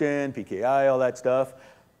encryption, PKI, all that stuff.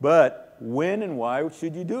 But when and why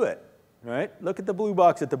should you do it, right? Look at the blue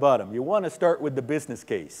box at the bottom. You want to start with the business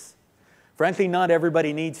case. Frankly, not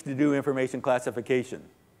everybody needs to do information classification.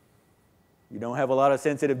 You don't have a lot of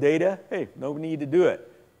sensitive data? Hey, no need to do it.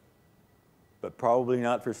 But probably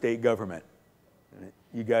not for state government.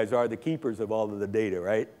 You guys are the keepers of all of the data,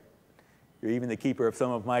 right? You're even the keeper of some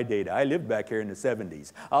of my data. I lived back here in the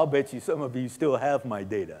 70s. I'll bet you some of you still have my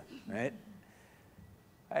data, right?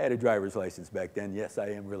 I had a driver's license back then. Yes, I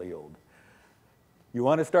am really old. You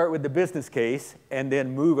want to start with the business case and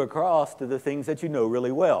then move across to the things that you know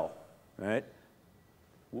really well, right?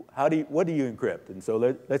 What do you encrypt? And so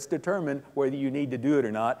let's determine whether you need to do it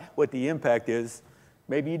or not, what the impact is.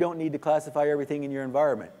 Maybe you don't need to classify everything in your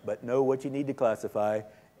environment, but know what you need to classify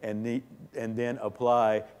and then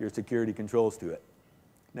apply your security controls to it.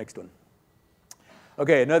 Next one.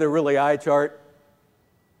 Okay, another really eye chart.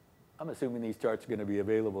 I'm assuming these charts are going to be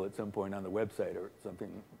available at some point on the website or something.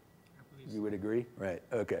 You would agree? Right,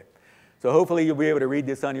 okay. So hopefully you'll be able to read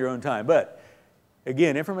this on your own time. But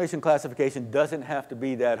again, information classification doesn't have to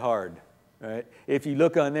be that hard. Right? If you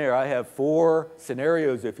look on there, I have 4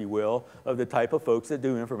 scenarios, if you will, of the type of folks that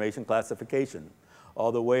do information classification.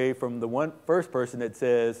 All the way from the first person that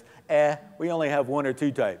says, we only have 1 or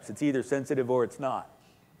 2 types. It's either sensitive or it's not.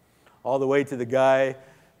 All the way to the guy,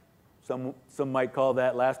 some might call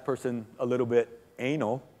that last person a little bit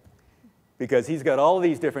anal, because he's got all of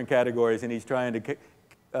these different categories and he's trying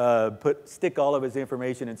to stick all of his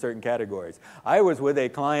information in certain categories. I was with a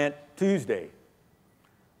client Tuesday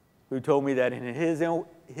who told me that in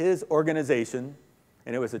his organization,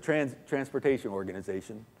 and it was a transportation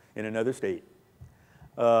organization in another state,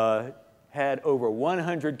 had over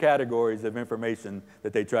 100 categories of information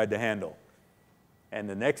that they tried to handle. And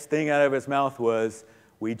the next thing out of his mouth was,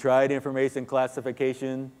 we tried information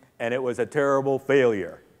classification, and it was a terrible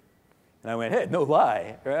failure. And I went, hey, no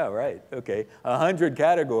lie. Yeah, right, okay. 100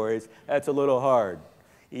 categories, that's a little hard.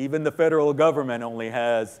 Even the federal government only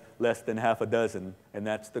has less than half a dozen, and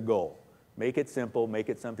that's the goal. Make it simple, make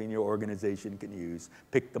it something your organization can use.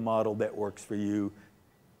 Pick the model that works for you.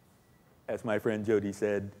 As my friend Jodi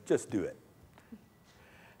said, just do it.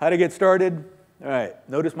 How to get started? All right,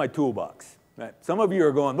 notice my toolbox. Right. Some of you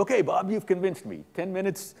are going, okay, Bob, you've convinced me. 10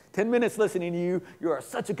 minutes listening to you. You are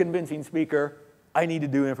such a convincing speaker. I need to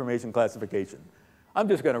do information classification. I'm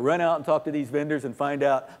just going to run out and talk to these vendors and find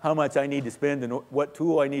out how much I need to spend and what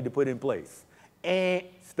tool I need to put in place.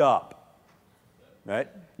 Stop. Right?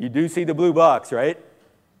 You do see the blue box, right?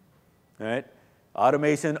 Right?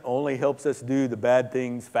 Automation only helps us do the bad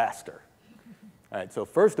things faster. All right, so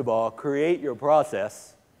first of all, create your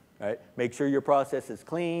process. Right? Make sure your process is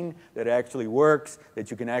clean, that it actually works,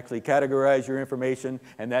 that you can actually categorize your information,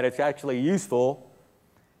 and that it's actually useful.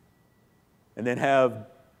 And then have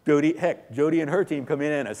Jodi and her team come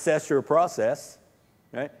in and assess your process,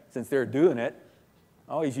 right? Since they're doing it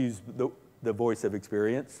Always use the voice of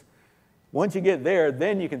experience. Once you get there,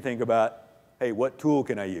 then you can think about, hey, what tool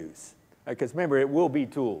can I use? Because remember, it will be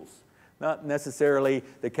tools, not necessarily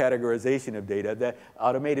the categorization of data. That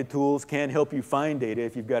automated tools can help you find data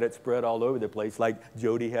if you've got it spread all over the place, like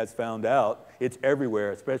Jodi has found out. It's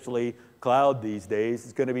everywhere, especially cloud these days.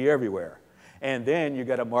 It's going to be everywhere. And then you've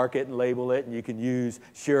got to mark it and label it, and you can use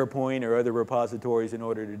SharePoint or other repositories in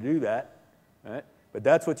order to do that. Right? But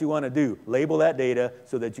that's what you want to do. Label that data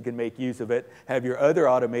so that you can make use of it. Have your other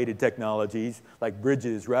automated technologies like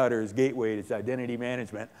bridges, routers, gateways, identity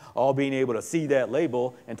management, all being able to see that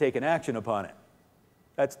label and take an action upon it.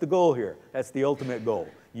 That's the goal here. That's the ultimate goal.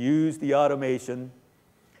 Use the automation.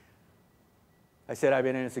 I said I've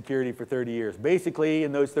been in security for 30 years. Basically,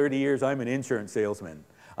 in those 30 years, I'm an insurance salesman.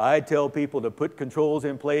 I tell people to put controls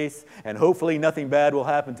in place, and hopefully nothing bad will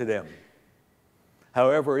happen to them.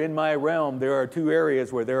 However, in my realm, there are two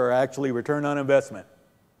areas where there are actually return on investment.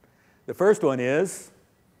 The first one is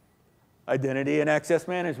identity and access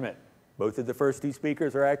management. Both of the first two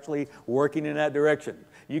speakers are actually working in that direction.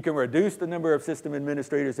 You can reduce the number of system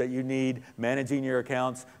administrators that you need managing your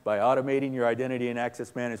accounts by automating your identity and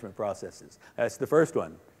access management processes. That's the first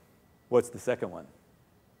one. What's the second one?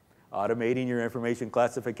 Automating your information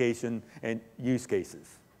classification and use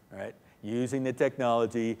cases, right? Using the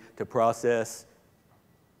technology to process,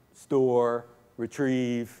 store,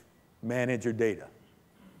 retrieve, manage your data.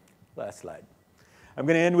 Last slide. I'm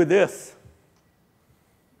going to end with this.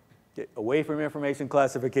 Get away from information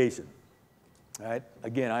classification. All right?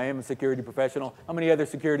 Again, I am a security professional. How many other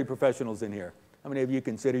security professionals in here? How many of you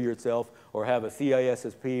consider yourself or have a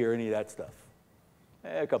CISSP or any of that stuff?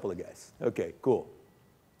 A couple of guys. Okay, cool.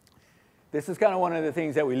 This is kind of one of the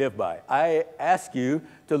things that we live by. I ask you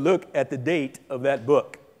to look at the date of that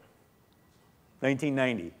book,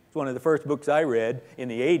 1990. It's one of the first books I read in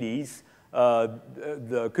the 80s.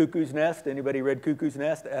 The Cuckoo's Nest. Anybody read Cuckoo's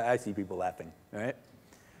Nest? I see people laughing. All right?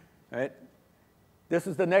 All right? This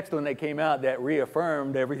is the next one that came out that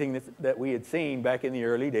reaffirmed everything that we had seen back in the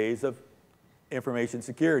early days of information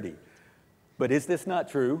security. But is this not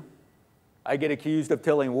true? I get accused of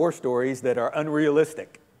telling war stories that are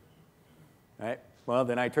unrealistic. Right? Well,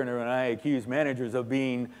 then I turn around and I accuse managers of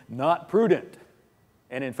being not prudent,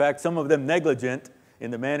 and in fact, some of them negligent in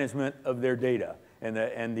the management of their data and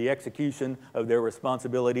the execution of their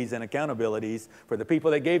responsibilities and accountabilities for the people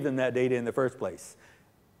that gave them that data in the first place.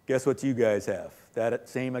 Guess what you guys have? That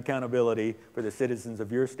same accountability for the citizens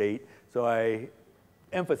of your state. So I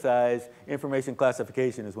emphasize information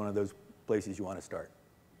classification is one of those places you want to start.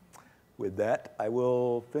 With that, I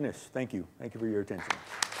will finish. Thank you. Thank you for your attention.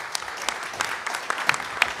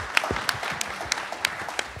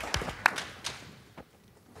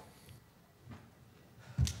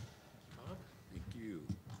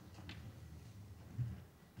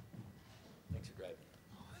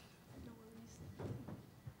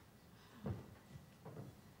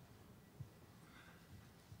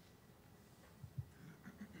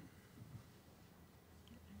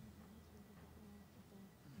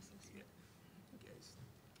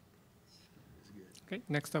 Okay,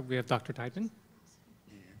 next up we have Dr. Tydeman.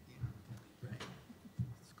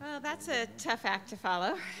 Well, that's a tough act to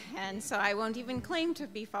follow, and so I won't even claim to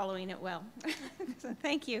be following it well. So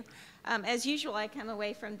thank you. As usual, I come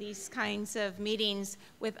away from these kinds of meetings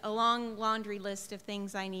with a long laundry list of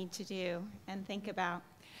things I need to do and think about.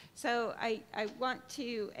 So I want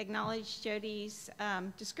to acknowledge Jodi's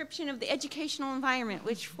description of the educational environment,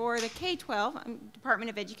 which for the K-12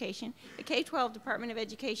 Department of Education, the K-12 Department of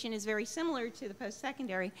Education is very similar to the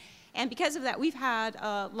post-secondary. And because of that, we've had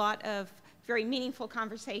a lot of very meaningful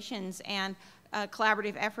conversations and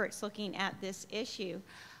collaborative efforts looking at this issue.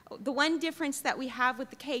 The one difference that we have with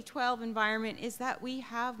the K-12 environment is that we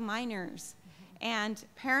have minors, and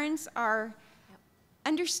parents are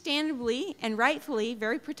understandably and rightfully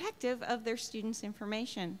very protective of their students'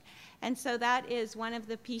 information. And so that is one of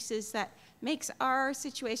the pieces that makes our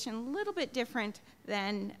situation a little bit different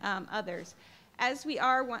than others. As we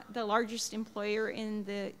are the largest employer in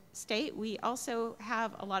the state, we also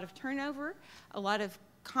have a lot of turnover, a lot of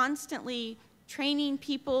constantly training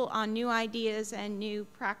people on new ideas and new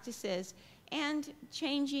practices, and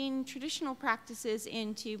changing traditional practices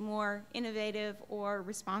into more innovative or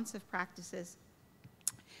responsive practices.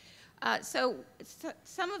 So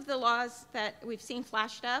some of the laws that we've seen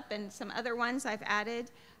flashed up and some other ones I've added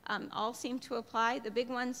all seem to apply. The big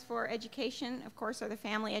ones for education, of course, are the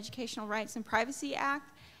Family Educational Rights and Privacy Act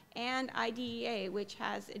and IDEA, which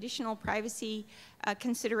has additional privacy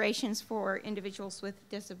considerations for individuals with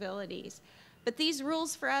disabilities. But these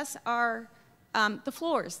rules for us are the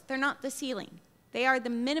floors. They're not the ceiling. They are the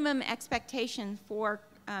minimum expectation for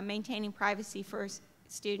maintaining privacy for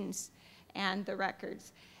students and the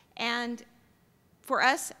records. And for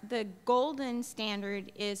us, the golden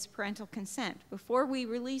standard is parental consent. Before we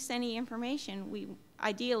release any information, we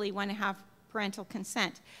ideally want to have parental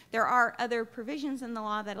consent. There are other provisions in the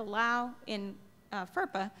law that allow, in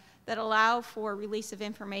FERPA, that allow for release of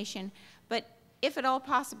information, but if at all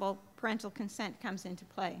possible, parental consent comes into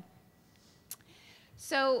play.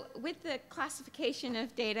 So with the classification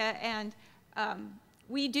of data, and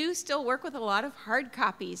we do still work with a lot of hard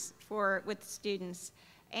copies with students.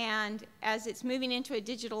 And as it's moving into a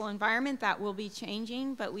digital environment, that will be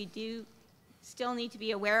changing, but we do still need to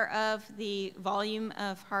be aware of the volume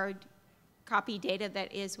of hard copy data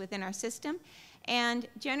that is within our system. And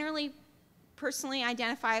generally, personally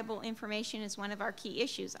identifiable information is one of our key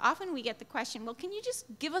issues. Often we get the question, well, can you just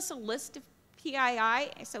give us a list of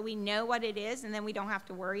PII so we know what it is and then we don't have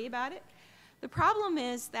to worry about it? The problem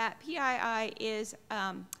is that PII is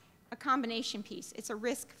a combination piece. It's a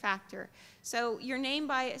risk factor. So your name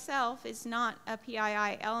by itself is not a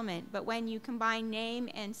PII element, but when you combine name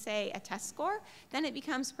and, say, a test score, then it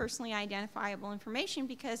becomes personally identifiable information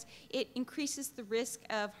because it increases the risk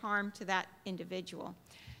of harm to that individual.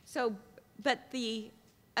 So, but the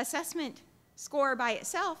assessment score by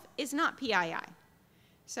itself is not PII.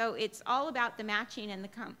 So it's all about the matching and the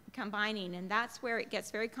combining, and that's where it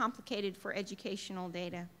gets very complicated for educational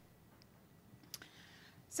data.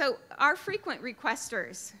 So our frequent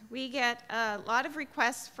requesters, we get a lot of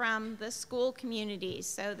requests from the school communities.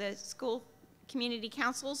 So the school community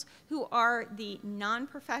councils, who are the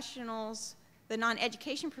non-professionals, the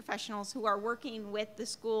non-education professionals who are working with the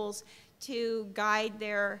schools to guide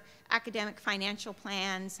their academic financial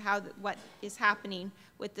plans, what is happening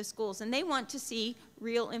with the schools. And they want to see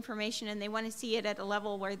real information, and they want to see it at a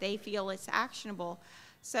level where they feel it's actionable.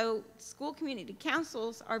 So school community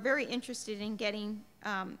councils are very interested in getting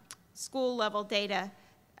school level data,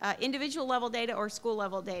 individual level data or school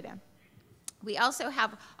level data. We also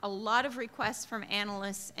have a lot of requests from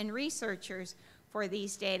analysts and researchers for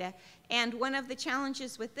these data. And one of the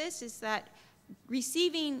challenges with this is that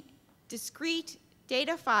receiving discrete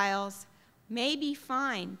data files may be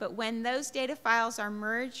fine, but when those data files are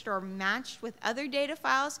merged or matched with other data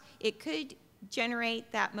files, it could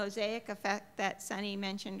generate that mosaic effect that Sunny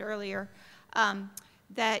mentioned earlier,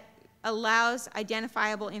 that allows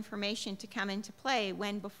identifiable information to come into play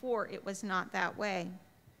when before it was not that way.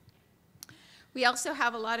 We also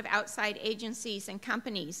have a lot of outside agencies and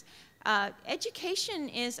companies. Education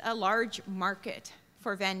is a large market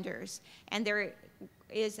for vendors, and there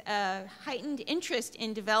is a heightened interest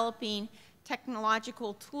in developing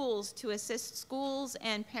technological tools to assist schools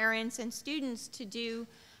and parents and students to do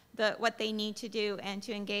what they need to do and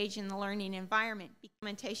to engage in the learning environment,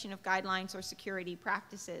 implementation of guidelines or security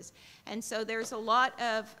practices. And so there's a lot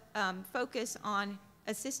of focus on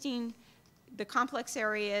assisting the complex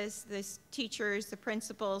areas, the teachers, the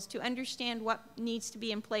principals, to understand what needs to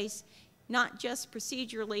be in place, not just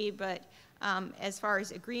procedurally, but as far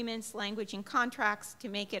as agreements, language, and contracts to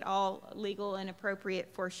make it all legal and appropriate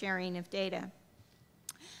for sharing of data.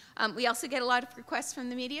 We also get a lot of requests from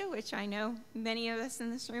the media, which I know many of us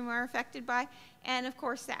in this room are affected by, and of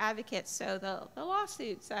course the advocates, so the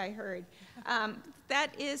lawsuits I heard.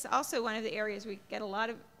 That is also one of the areas we get a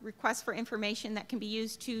lot of requests for information that can be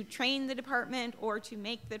used to train the department or to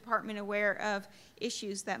make the department aware of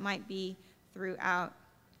issues that might be throughout.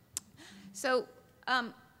 So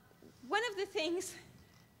one of the things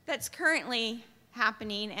that's currently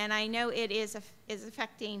happening, and I know it is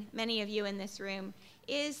affecting many of you in this room,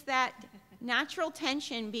 is that natural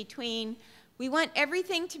tension between we want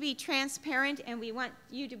everything to be transparent and we want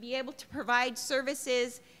you to be able to provide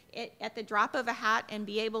services at the drop of a hat and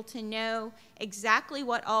be able to know exactly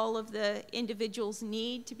what all of the individuals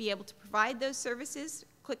need to be able to provide those services,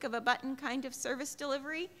 click of a button kind of service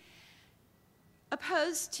delivery,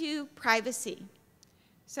 opposed to privacy.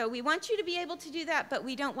 So we want you to be able to do that, but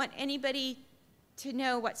we don't want anybody to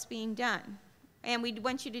know what's being done. And we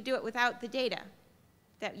want you to do it without the data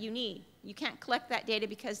that you need. You can't collect that data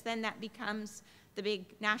because then that becomes the big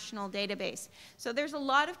national database. So there's a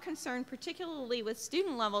lot of concern, particularly with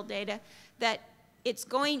student level data, that it's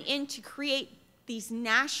going in to create these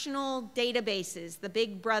national databases, the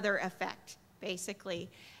big brother effect, basically.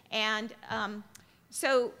 And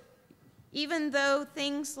so even though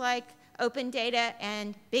things like open data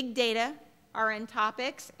and big data are in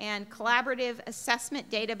topics, and collaborative assessment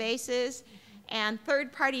databases, and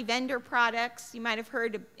third-party vendor products, you might have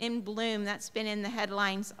heard of In Bloom, that's been in the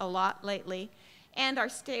headlines a lot lately, and our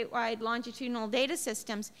statewide longitudinal data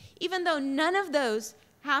systems, even though none of those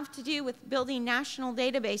have to do with building national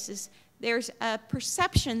databases, there's a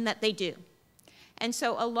perception that they do. And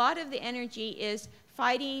so a lot of the energy is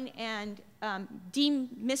fighting and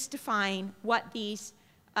demystifying what these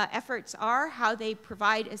efforts are, how they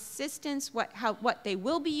provide assistance, what they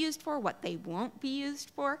will be used for, what they won't be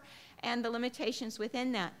used for, and the limitations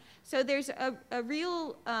within that. So there's a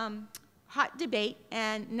real hot debate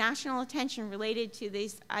and national attention related to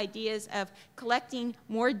these ideas of collecting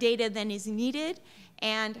more data than is needed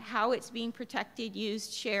and how it's being protected,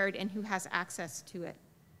 used, shared, and who has access to it.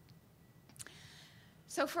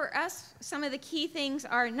 So for us, some of the key things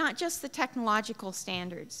are not just the technological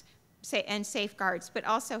standards and safeguards, but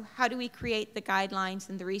also how do we create the guidelines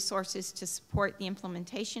and the resources to support the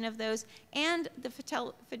implementation of those and the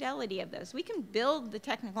fidelity of those. We can build the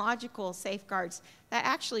technological safeguards. That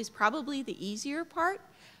actually is probably the easier part,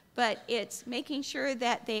 but it's making sure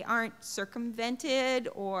that they aren't circumvented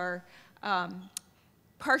or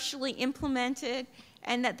partially implemented,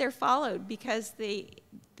 and that they're followed, because the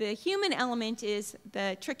human element is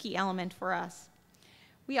the tricky element for us.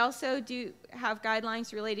 We also do have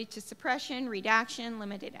guidelines related to suppression, redaction,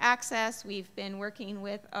 limited access. We've been working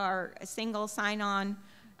with our single sign-on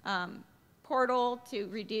portal to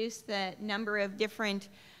reduce the number of different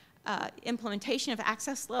implementation of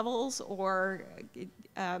access levels or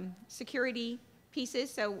security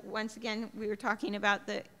pieces. So once again, we were talking about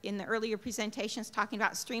in the earlier presentations, talking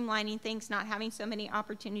about streamlining things, not having so many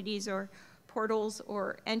opportunities or portals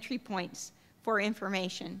or entry points for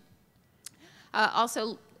information.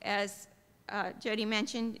 Also, as Jodi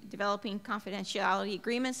mentioned, developing confidentiality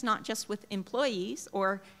agreements, not just with employees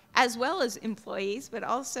or as well as employees, but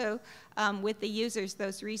also with the users,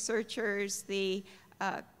 those researchers, the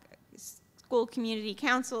school community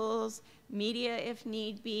councils, media if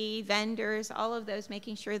need be, vendors, all of those,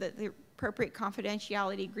 making sure that the appropriate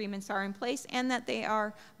confidentiality agreements are in place and that they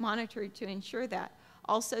are monitored to ensure that.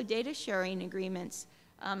 Also, data sharing agreements.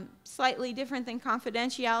 Slightly different than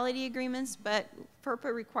confidentiality agreements, but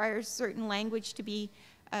FERPA requires certain language to be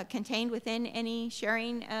contained within any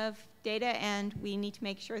sharing of data, and we need to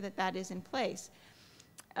make sure that that is in place.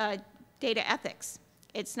 Data ethics.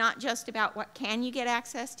 It's not just about what can you get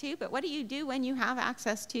access to, but what do you do when you have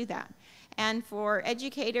access to that? And for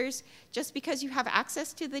educators, just because you have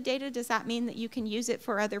access to the data, does that mean that you can use it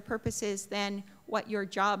for other purposes than what your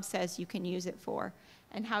job says you can use it for?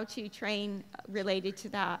 And how to train related to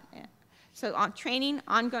that. So on training,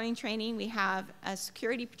 ongoing training, we have a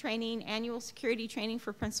security training, annual security training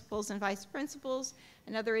for principals and vice principals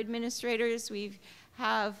and other administrators. We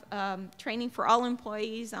have training for all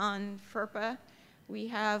employees on FERPA. We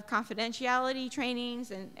have confidentiality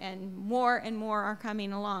trainings, and more are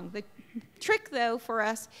coming along. The trick, though, for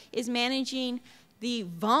us is managing the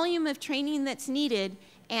volume of training that's needed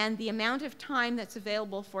and the amount of time that's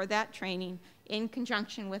available for that training in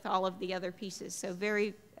conjunction with all of the other pieces. So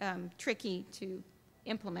very tricky to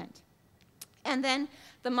implement. And then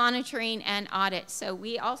the monitoring and audit. So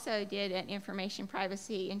we also did an information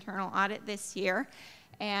privacy internal audit this year,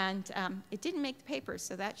 and it didn't make the papers,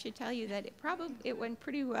 so that should tell you that it went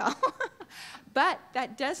pretty well. But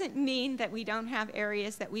that doesn't mean that we don't have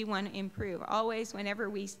areas that we want to improve. Always, whenever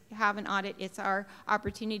we have an audit, it's our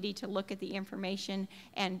opportunity to look at the information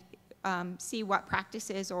and see what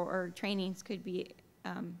practices or trainings could be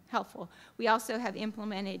helpful. We also have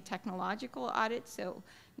implemented technological audits, so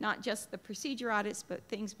not just the procedure audits, but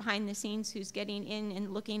things behind the scenes, who's getting in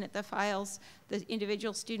and looking at the files, the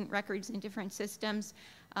individual student records in different systems,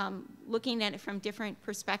 looking at it from different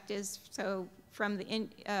perspectives. So from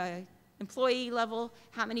the employee level,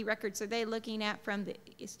 how many records are they looking at? From the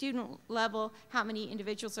student level, how many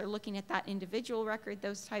individuals are looking at that individual record?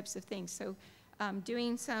 Those types of things. So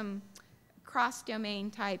doing some cross-domain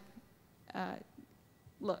type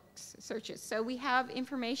searches. So we have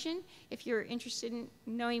information. If you're interested in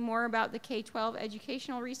knowing more about the K-12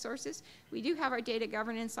 educational resources, we do have our data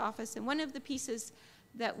governance office, and one of the pieces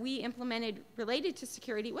that we implemented related to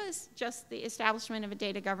security was just the establishment of a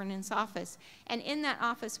data governance office. And in that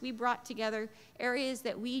office, we brought together areas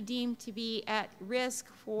that we deemed to be at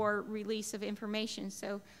risk for release of information.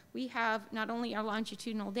 So we have not only our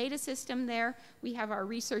longitudinal data system there, we have our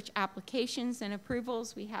research applications and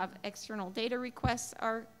approvals, we have external data requests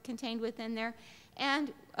are contained within there,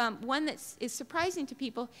 and one that is surprising to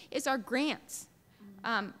people is our grants.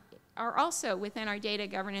 Are also within our data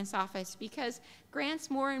governance office, because grants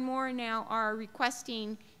more and more now are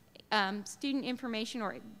requesting student information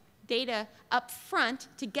or data up front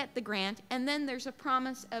to get the grant, and then there's a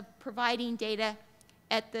promise of providing data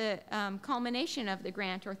at the culmination of the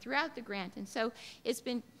grant or throughout the grant. And so it's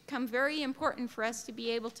become very important for us to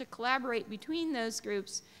be able to collaborate between those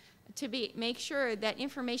groups to make sure that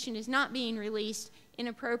information is not being released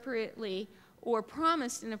inappropriately or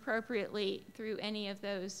promised inappropriately through any of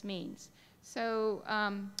those means. So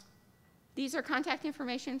these are contact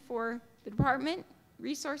information for the department,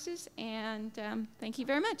 resources, and thank you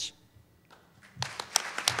very much.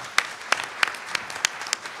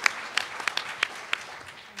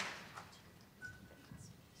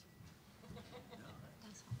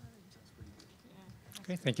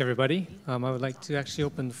 Okay, thank you, everybody. I would like to actually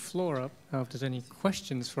open the floor up if there's any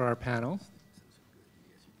questions for our panel.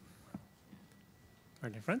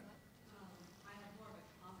 Right in front. I have more of a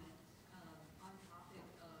comment on the topic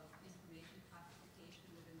of information classification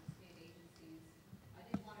within the state agencies. I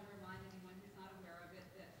did want to remind anyone who's not aware of it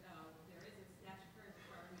that there is a statutory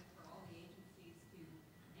requirement for all the agencies to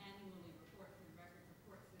annually report to the records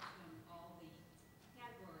report system all the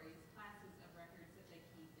categories, classes of records that they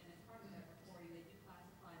keep. And as part of that reporting, they do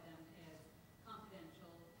classify them as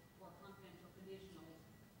confidential or confidential conditional,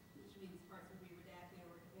 which means parts will be redacted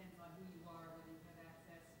or it depends on who you are, whether you have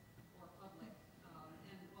access or public.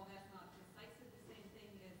 And while that's not precisely the same thing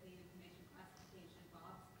as the information classification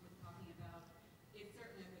Bob was talking about, it's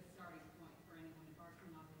certainly a good starting point for anyone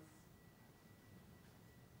embarking on this.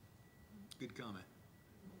 Good comment.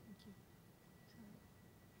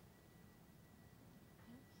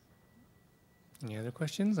 Any other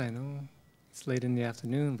questions? I know it's late in the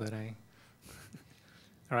afternoon, but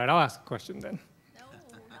all right, I'll ask a question then. No.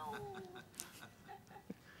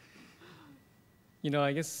 You know,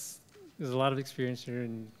 I guess there's a lot of experience here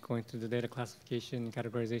in going through the data classification,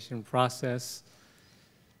 categorization process.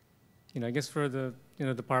 You know, I guess for the,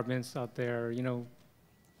 departments out there,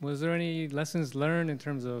 was there any lessons learned in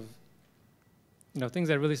terms of, things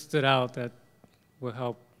that really stood out that will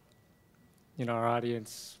help, our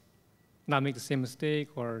audience not make the same mistake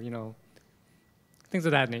or, things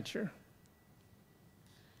of that nature?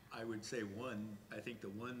 I would say I think the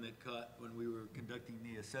one that caught, when we were conducting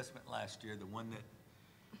the assessment last year, the one that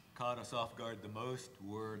caught us off guard the most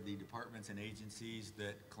were the departments and agencies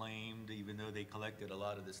that claimed, even though they collected a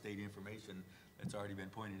lot of the state information that's already been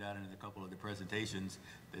pointed out in a couple of the presentations,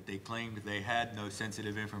 that they claimed they had no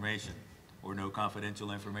sensitive information or no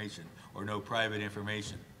confidential information or no private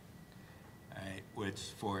information. Right,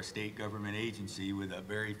 which for a state government agency, with a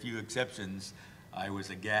very few exceptions, I was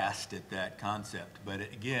aghast at that concept. But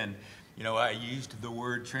again, I used the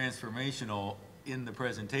word transformational in the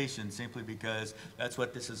presentation simply because that's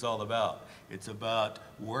what this is all about. It's about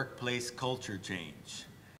workplace culture change.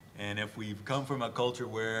 And if we've come from a culture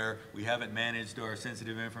where we haven't managed our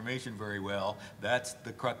sensitive information very well, that's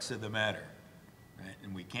the crux of the matter. Right?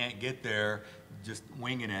 And we can't get there just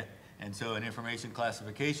winging it. And so an information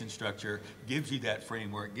classification structure gives you that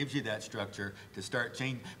framework, gives you that structure to start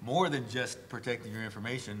changing, more than just protecting your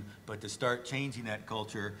information, but to start changing that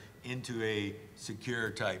culture into a secure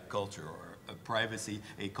type culture or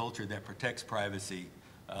a culture that protects privacy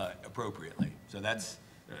appropriately. So that's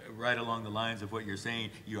right along the lines of what you're saying.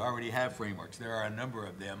 You already have frameworks. There are a number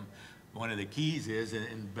of them. One of the keys is,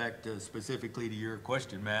 and back to specifically to your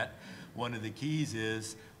question, Matt, one of the keys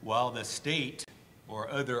is while the state or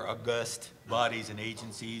other august bodies and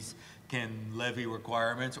agencies can levy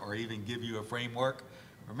requirements or even give you a framework,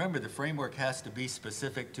 remember the framework has to be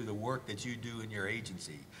specific to the work that you do in your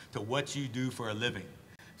agency, to what you do for a living.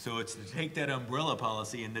 So it's to take that umbrella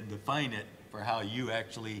policy and then define it for how you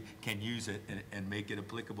actually can use it and make it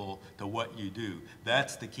applicable to what you do.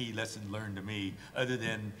 That's the key lesson learned to me, other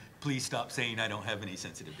than please stop saying I don't have any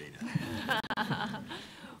sensitive data.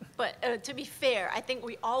 But to be fair, I think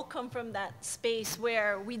we all come from that space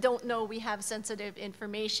where we don't know we have sensitive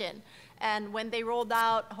information. And when they rolled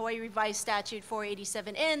out Hawaii Revised Statute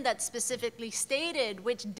 487N that specifically stated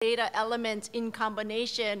which data elements in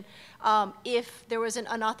combination, if there was an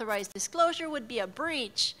unauthorized disclosure, would be a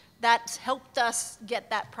breach, that helped us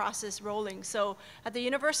get that process rolling. So at the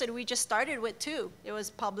university, we just started with two. It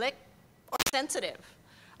was public or sensitive.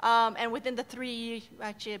 And within the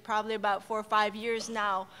actually probably about 4 or 5 years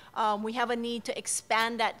now, we have a need to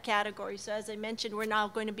expand that category. So as I mentioned,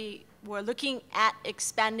 we're looking at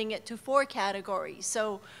expanding it to 4 categories.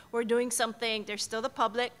 So we're doing something, there's still the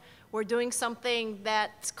public, we're doing something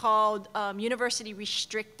that's called university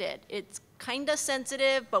restricted. It's kind of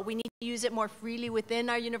sensitive, but we need to use it more freely within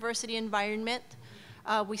our university environment.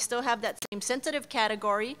 We still have that same sensitive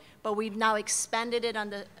category, but we've now expanded it on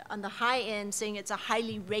the high end, saying it's a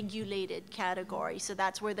highly regulated category. So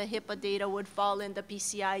that's where the HIPAA data would fall in, the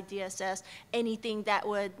PCI, DSS, anything that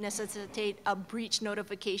would necessitate a breach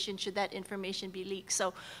notification should that information be leaked.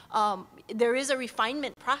 So there is a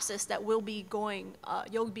refinement process that you'll be going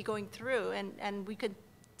through, and we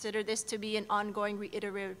consider this to be an ongoing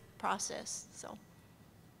reiterative process. So.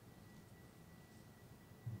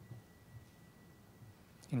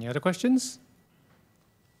 Any other questions?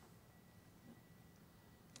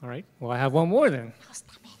 All right, well, I have one more then. Oh,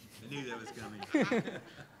 stop it. I knew that was coming.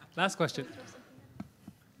 Last question.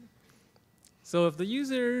 So if the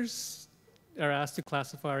users are asked to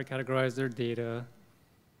classify or categorize their data,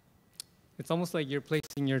 it's almost like you're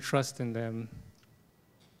placing your trust in them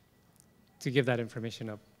to give that information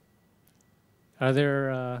up. Are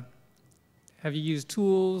there, have you used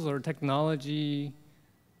tools or technology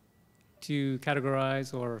to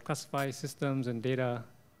categorize or classify systems and data,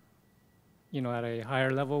 you know, at a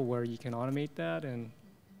higher level where you can automate that? And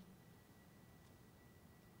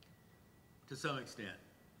to some extent.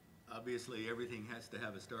 Obviously, everything has to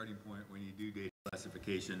have a starting point when you do data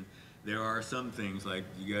classification. There are some things, like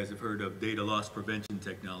you guys have heard of data loss prevention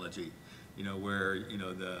technology, you know, where, you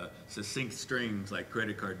know, the succinct strings like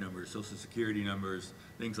credit card numbers, social security numbers,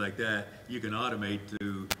 things like that, you can automate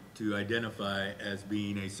to identify as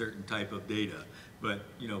being a certain type of data. But,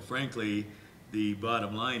 you know, frankly, the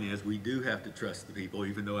bottom line is we do have to trust the people,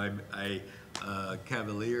 even though I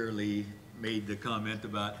cavalierly made the comment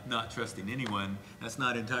about not trusting anyone. That's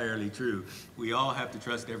not entirely true. We all have to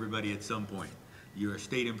trust everybody at some point. You are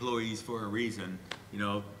state employees for a reason. You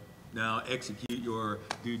know, now execute your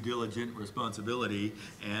due diligent responsibility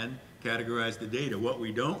and categorize the data. What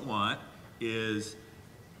we don't want is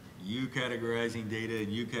you categorizing data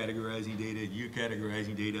and you categorizing data and you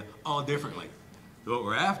categorizing data all differently. What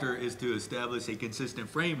we're after is to establish a consistent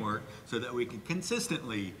framework so that we can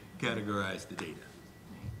consistently categorize the data.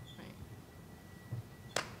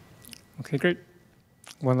 okay, great.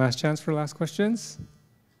 One last chance for last questions.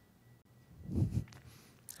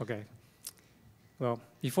 Okay. Well,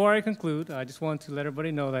 before I conclude, I just want to let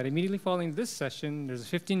everybody know that immediately following this session, there's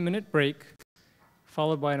a 15-minute break,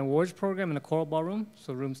 followed by an awards program in the Coral Ballroom,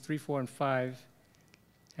 so rooms 3, 4, and 5,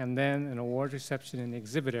 and then an awards reception in the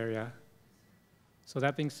exhibit area. So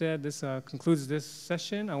that being said, this concludes this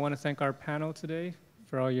session. I want to thank our panel today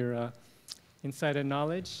for all your insight and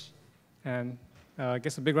knowledge, and I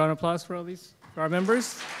guess a big round of applause for our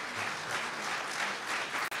members.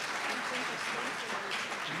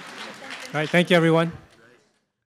 All right, thank you, everyone.